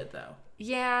can do it, though.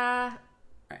 Yeah,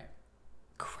 Right.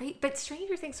 great. But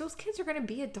Stranger Things, those kids are going to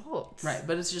be adults. Right,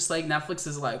 but it's just like Netflix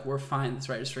is like, we're fine, this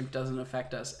writer's strike doesn't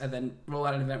affect us, and then roll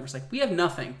out an event where it's like, we have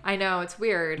nothing. I know, it's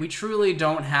weird. We truly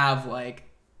don't have, like,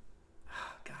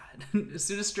 oh god. as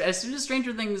soon as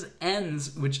Stranger Things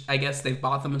ends, which I guess they've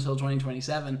bought them until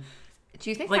 2027. Do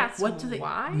you think Like, that's what do they?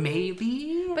 why?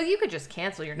 Maybe. But you could just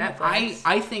cancel your Netflix.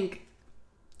 I think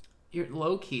you're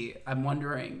low key. I'm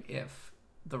wondering if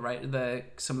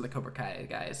some of the Cobra Kai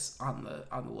guys on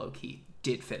the low key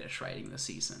did finish writing the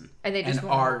season And they just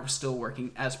are still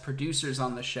working as producers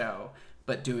on the show,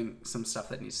 but doing some stuff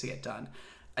that needs to get done.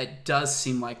 It does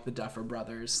seem like the Duffer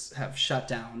Brothers have shut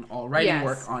down all writing Yes.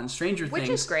 work on Stranger Things, Which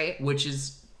is great. Which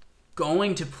is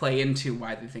going to play into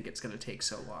why they think it's going to take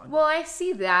so long. Well, I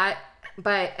see that.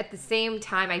 But at the same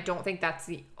time, I don't think that's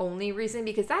the only reason,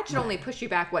 because that should only push you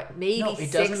back, maybe 6 months? No,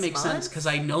 it doesn't make sense, because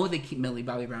I know they keep Millie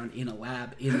Bobby Brown in a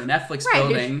lab in the Netflix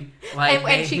building. Like,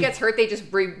 and she gets hurt, they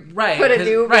just put a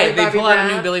new they Millie Bobby pull out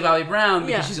Brown. a new Billie Bobby Brown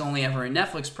because she's only ever in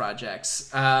Netflix projects.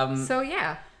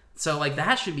 So like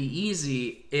that should be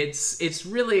easy. It's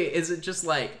really, is it just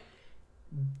like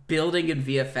building in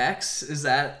VFX? Is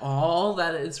that all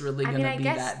that it's really going to be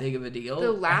that big of a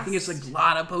deal? I think it's like a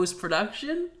lot of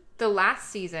post-production. The last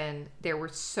season, there were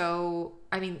such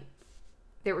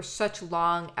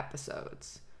long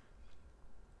episodes.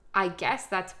 I guess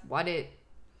that's part of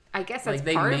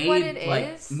what it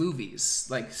is. Movies,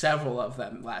 like several of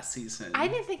them last season. I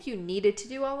didn't think you needed to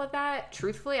do all of that.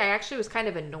 Truthfully, I actually was kind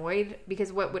of annoyed,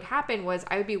 because what would happen was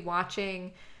I would be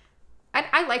watching, and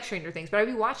I like Stranger Things, but I'd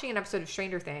be watching an episode of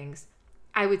Stranger Things.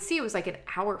 I would see it was like an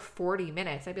hour 40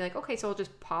 minutes. I'd be like, okay, so I'll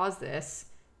just pause this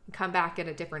and come back at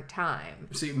a different time.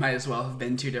 So you might as well have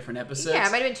been 2 different episodes. Yeah,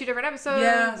 it might have been 2 different episodes.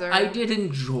 Yeah, I did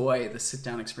enjoy the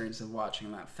sit-down experience of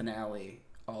watching that finale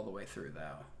all the way through,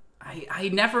 though. I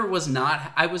never was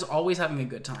not. I was always having a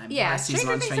good time. Yeah, last season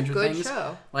on Stranger Things.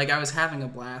 Show. Like, I was having a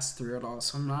blast through it all,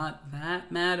 so I'm not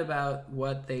that mad about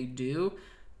what they do.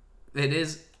 It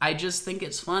is. I just think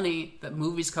it's funny that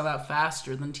movies come out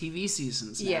faster than TV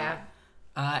seasons now. Yeah.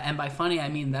 And by funny, I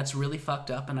mean that's really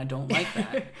fucked up, and I don't like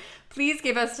that. Please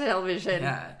give us television.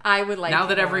 Yeah. I would like now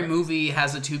that more. every movie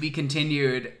has a to be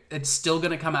continued, it's still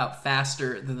going to come out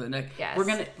faster than the next. Yes. We're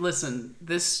going to listen.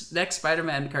 This next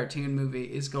Spider-Man cartoon movie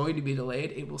is going to be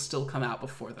delayed. It will still come out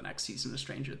before the next season of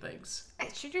Stranger Things.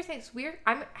 Stranger Things weird.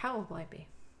 How old will I be?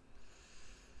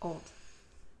 Old.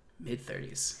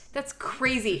 Mid-30s. That's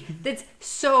crazy. That's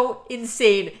so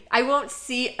insane. I won't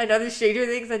see another Stranger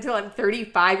Things until I'm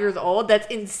 35 years old. That's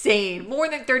insane. More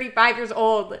than 35 years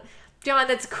old. John,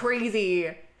 that's crazy.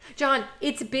 John,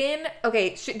 it's been...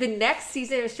 Okay, the next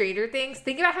season of Stranger Things,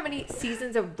 think about how many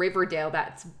seasons of Riverdale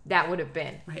that would have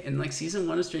been. Right, and like season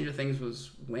 1 of Stranger Things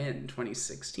was when?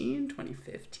 2016?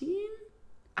 2015?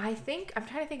 I'm trying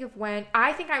to think of when.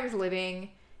 I think I was living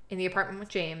in the apartment with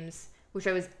James, which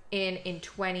I was in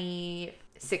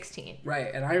 2016. Right,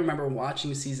 and I remember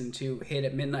watching season 2 hit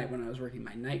at midnight when I was working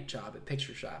my night job at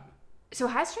Picture Shop. So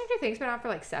has Stranger Things been on for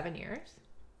like 7 years?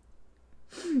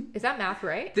 Is that math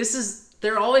right?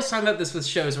 They're always talking about this with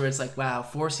shows where it's like, wow,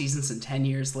 4 seasons and 10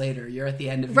 years later, you're at the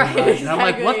end of your run. Exactly. And I'm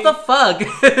like, what the fuck?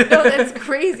 No, that's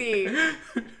crazy.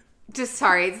 It's just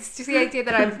the idea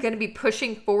that I'm going to be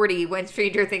pushing 40 when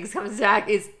Stranger Things comes back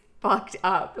is fucked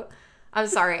up. I'm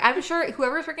sorry. I'm sure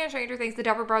whoever's working on Stranger Things, the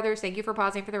Duffer Brothers, thank you for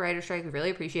pausing for the writer's strike. We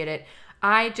really appreciate it.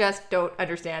 I just don't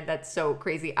understand. That's so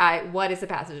crazy. What is the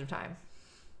passage of time?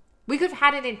 We could have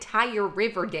had an entire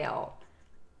Riverdale.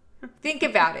 Think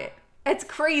about it. That's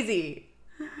crazy.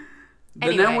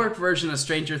 The network version of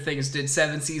Stranger Things did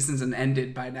 7 seasons and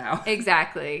ended by now.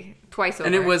 Exactly. Twice over.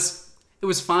 And it was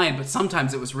fine, but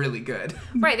sometimes it was really good.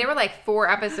 Right. There were like 4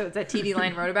 episodes that TV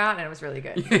Line wrote about, and it was really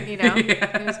good. You know?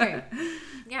 Yeah. It was great.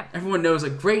 Yeah. Everyone knows a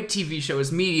great TV show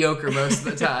is mediocre most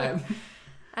of the time.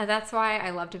 And that's why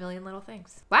I loved A Million Little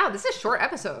Things. Wow, this is a short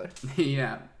episode.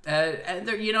 Yeah. And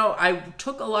there, I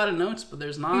took a lot of notes, but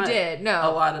there's not a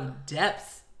lot of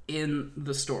depth in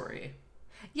the story.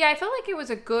 Yeah, I felt like it was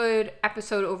a good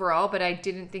episode overall, but I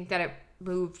didn't think that it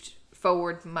moved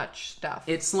forward much stuff.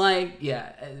 It's like,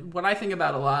 what I think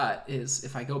about a lot is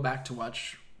if I go back to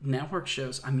watch network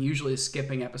shows, I'm usually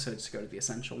skipping episodes to go to the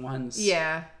essential ones.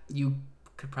 Yeah. You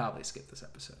could probably skip this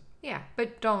episode. Yeah,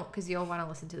 but don't, because you'll want to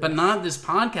listen to this. But not this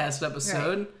podcast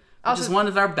episode, right. Which is one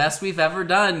of our best we've ever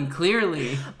done,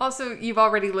 clearly. Also, you've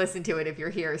already listened to it if you're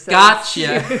here. So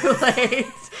gotcha. It's too late.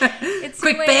 It's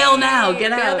Quick, late. bail now.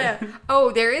 Get out. Now.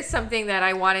 Oh, there is something that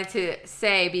I wanted to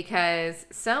say because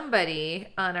somebody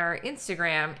on our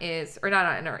Instagram not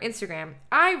on our Instagram,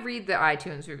 I read the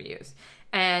iTunes reviews.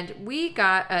 And we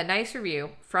got a nice review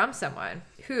from someone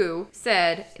who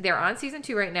said they're on season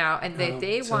 2 right now, and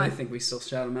they I think we still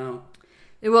shout them out.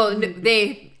 Well,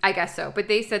 I guess so, but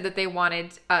they said that they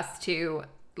wanted us to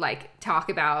like talk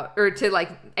about or to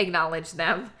like acknowledge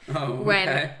them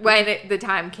when the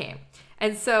time came.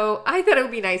 And so I thought it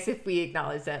would be nice if we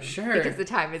acknowledge them, sure, because the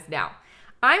time is now.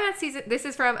 This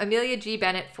is from Amelia G.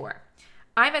 Bennett 4.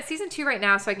 I'm at season 2 right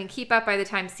now, so I can keep up by the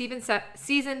time season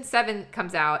 7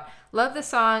 comes out. Love the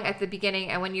song at the beginning,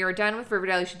 and when you're done with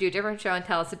Riverdale, you should do a different show and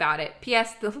tell us about it.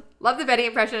 P.S. Love the Vetty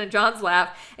impression and John's laugh.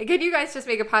 And can you guys just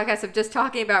make a podcast of just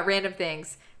talking about random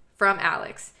things? From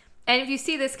Alex. And if you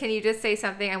see this, can you just say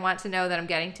something? I want to know that I'm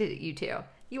getting to you too.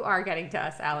 You are getting to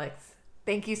us, Alex.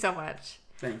 Thank you so much.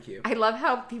 Thank you. I love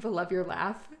how people love your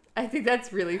laugh. I think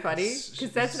that's really funny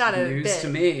because that's not a news bit. to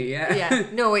me. Yeah. Yeah.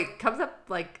 No, it comes up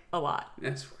like a lot.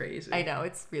 That's crazy. I know,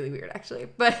 it's really weird actually.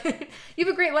 But you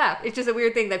have a great laugh. It's just a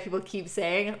weird thing that people keep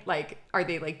saying. Like, are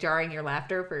they like jarring your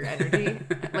laughter for energy?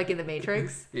 Like in the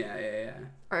Matrix? Yeah.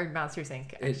 Or Monsters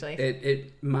Inc.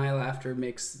 actually. My laughter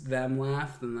makes them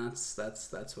laugh, and that's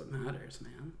what matters,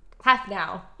 man. Laugh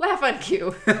now. Laugh on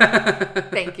cue.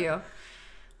 Thank you.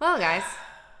 Well, guys,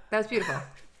 that was beautiful.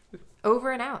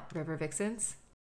 Over and out, River Vixens.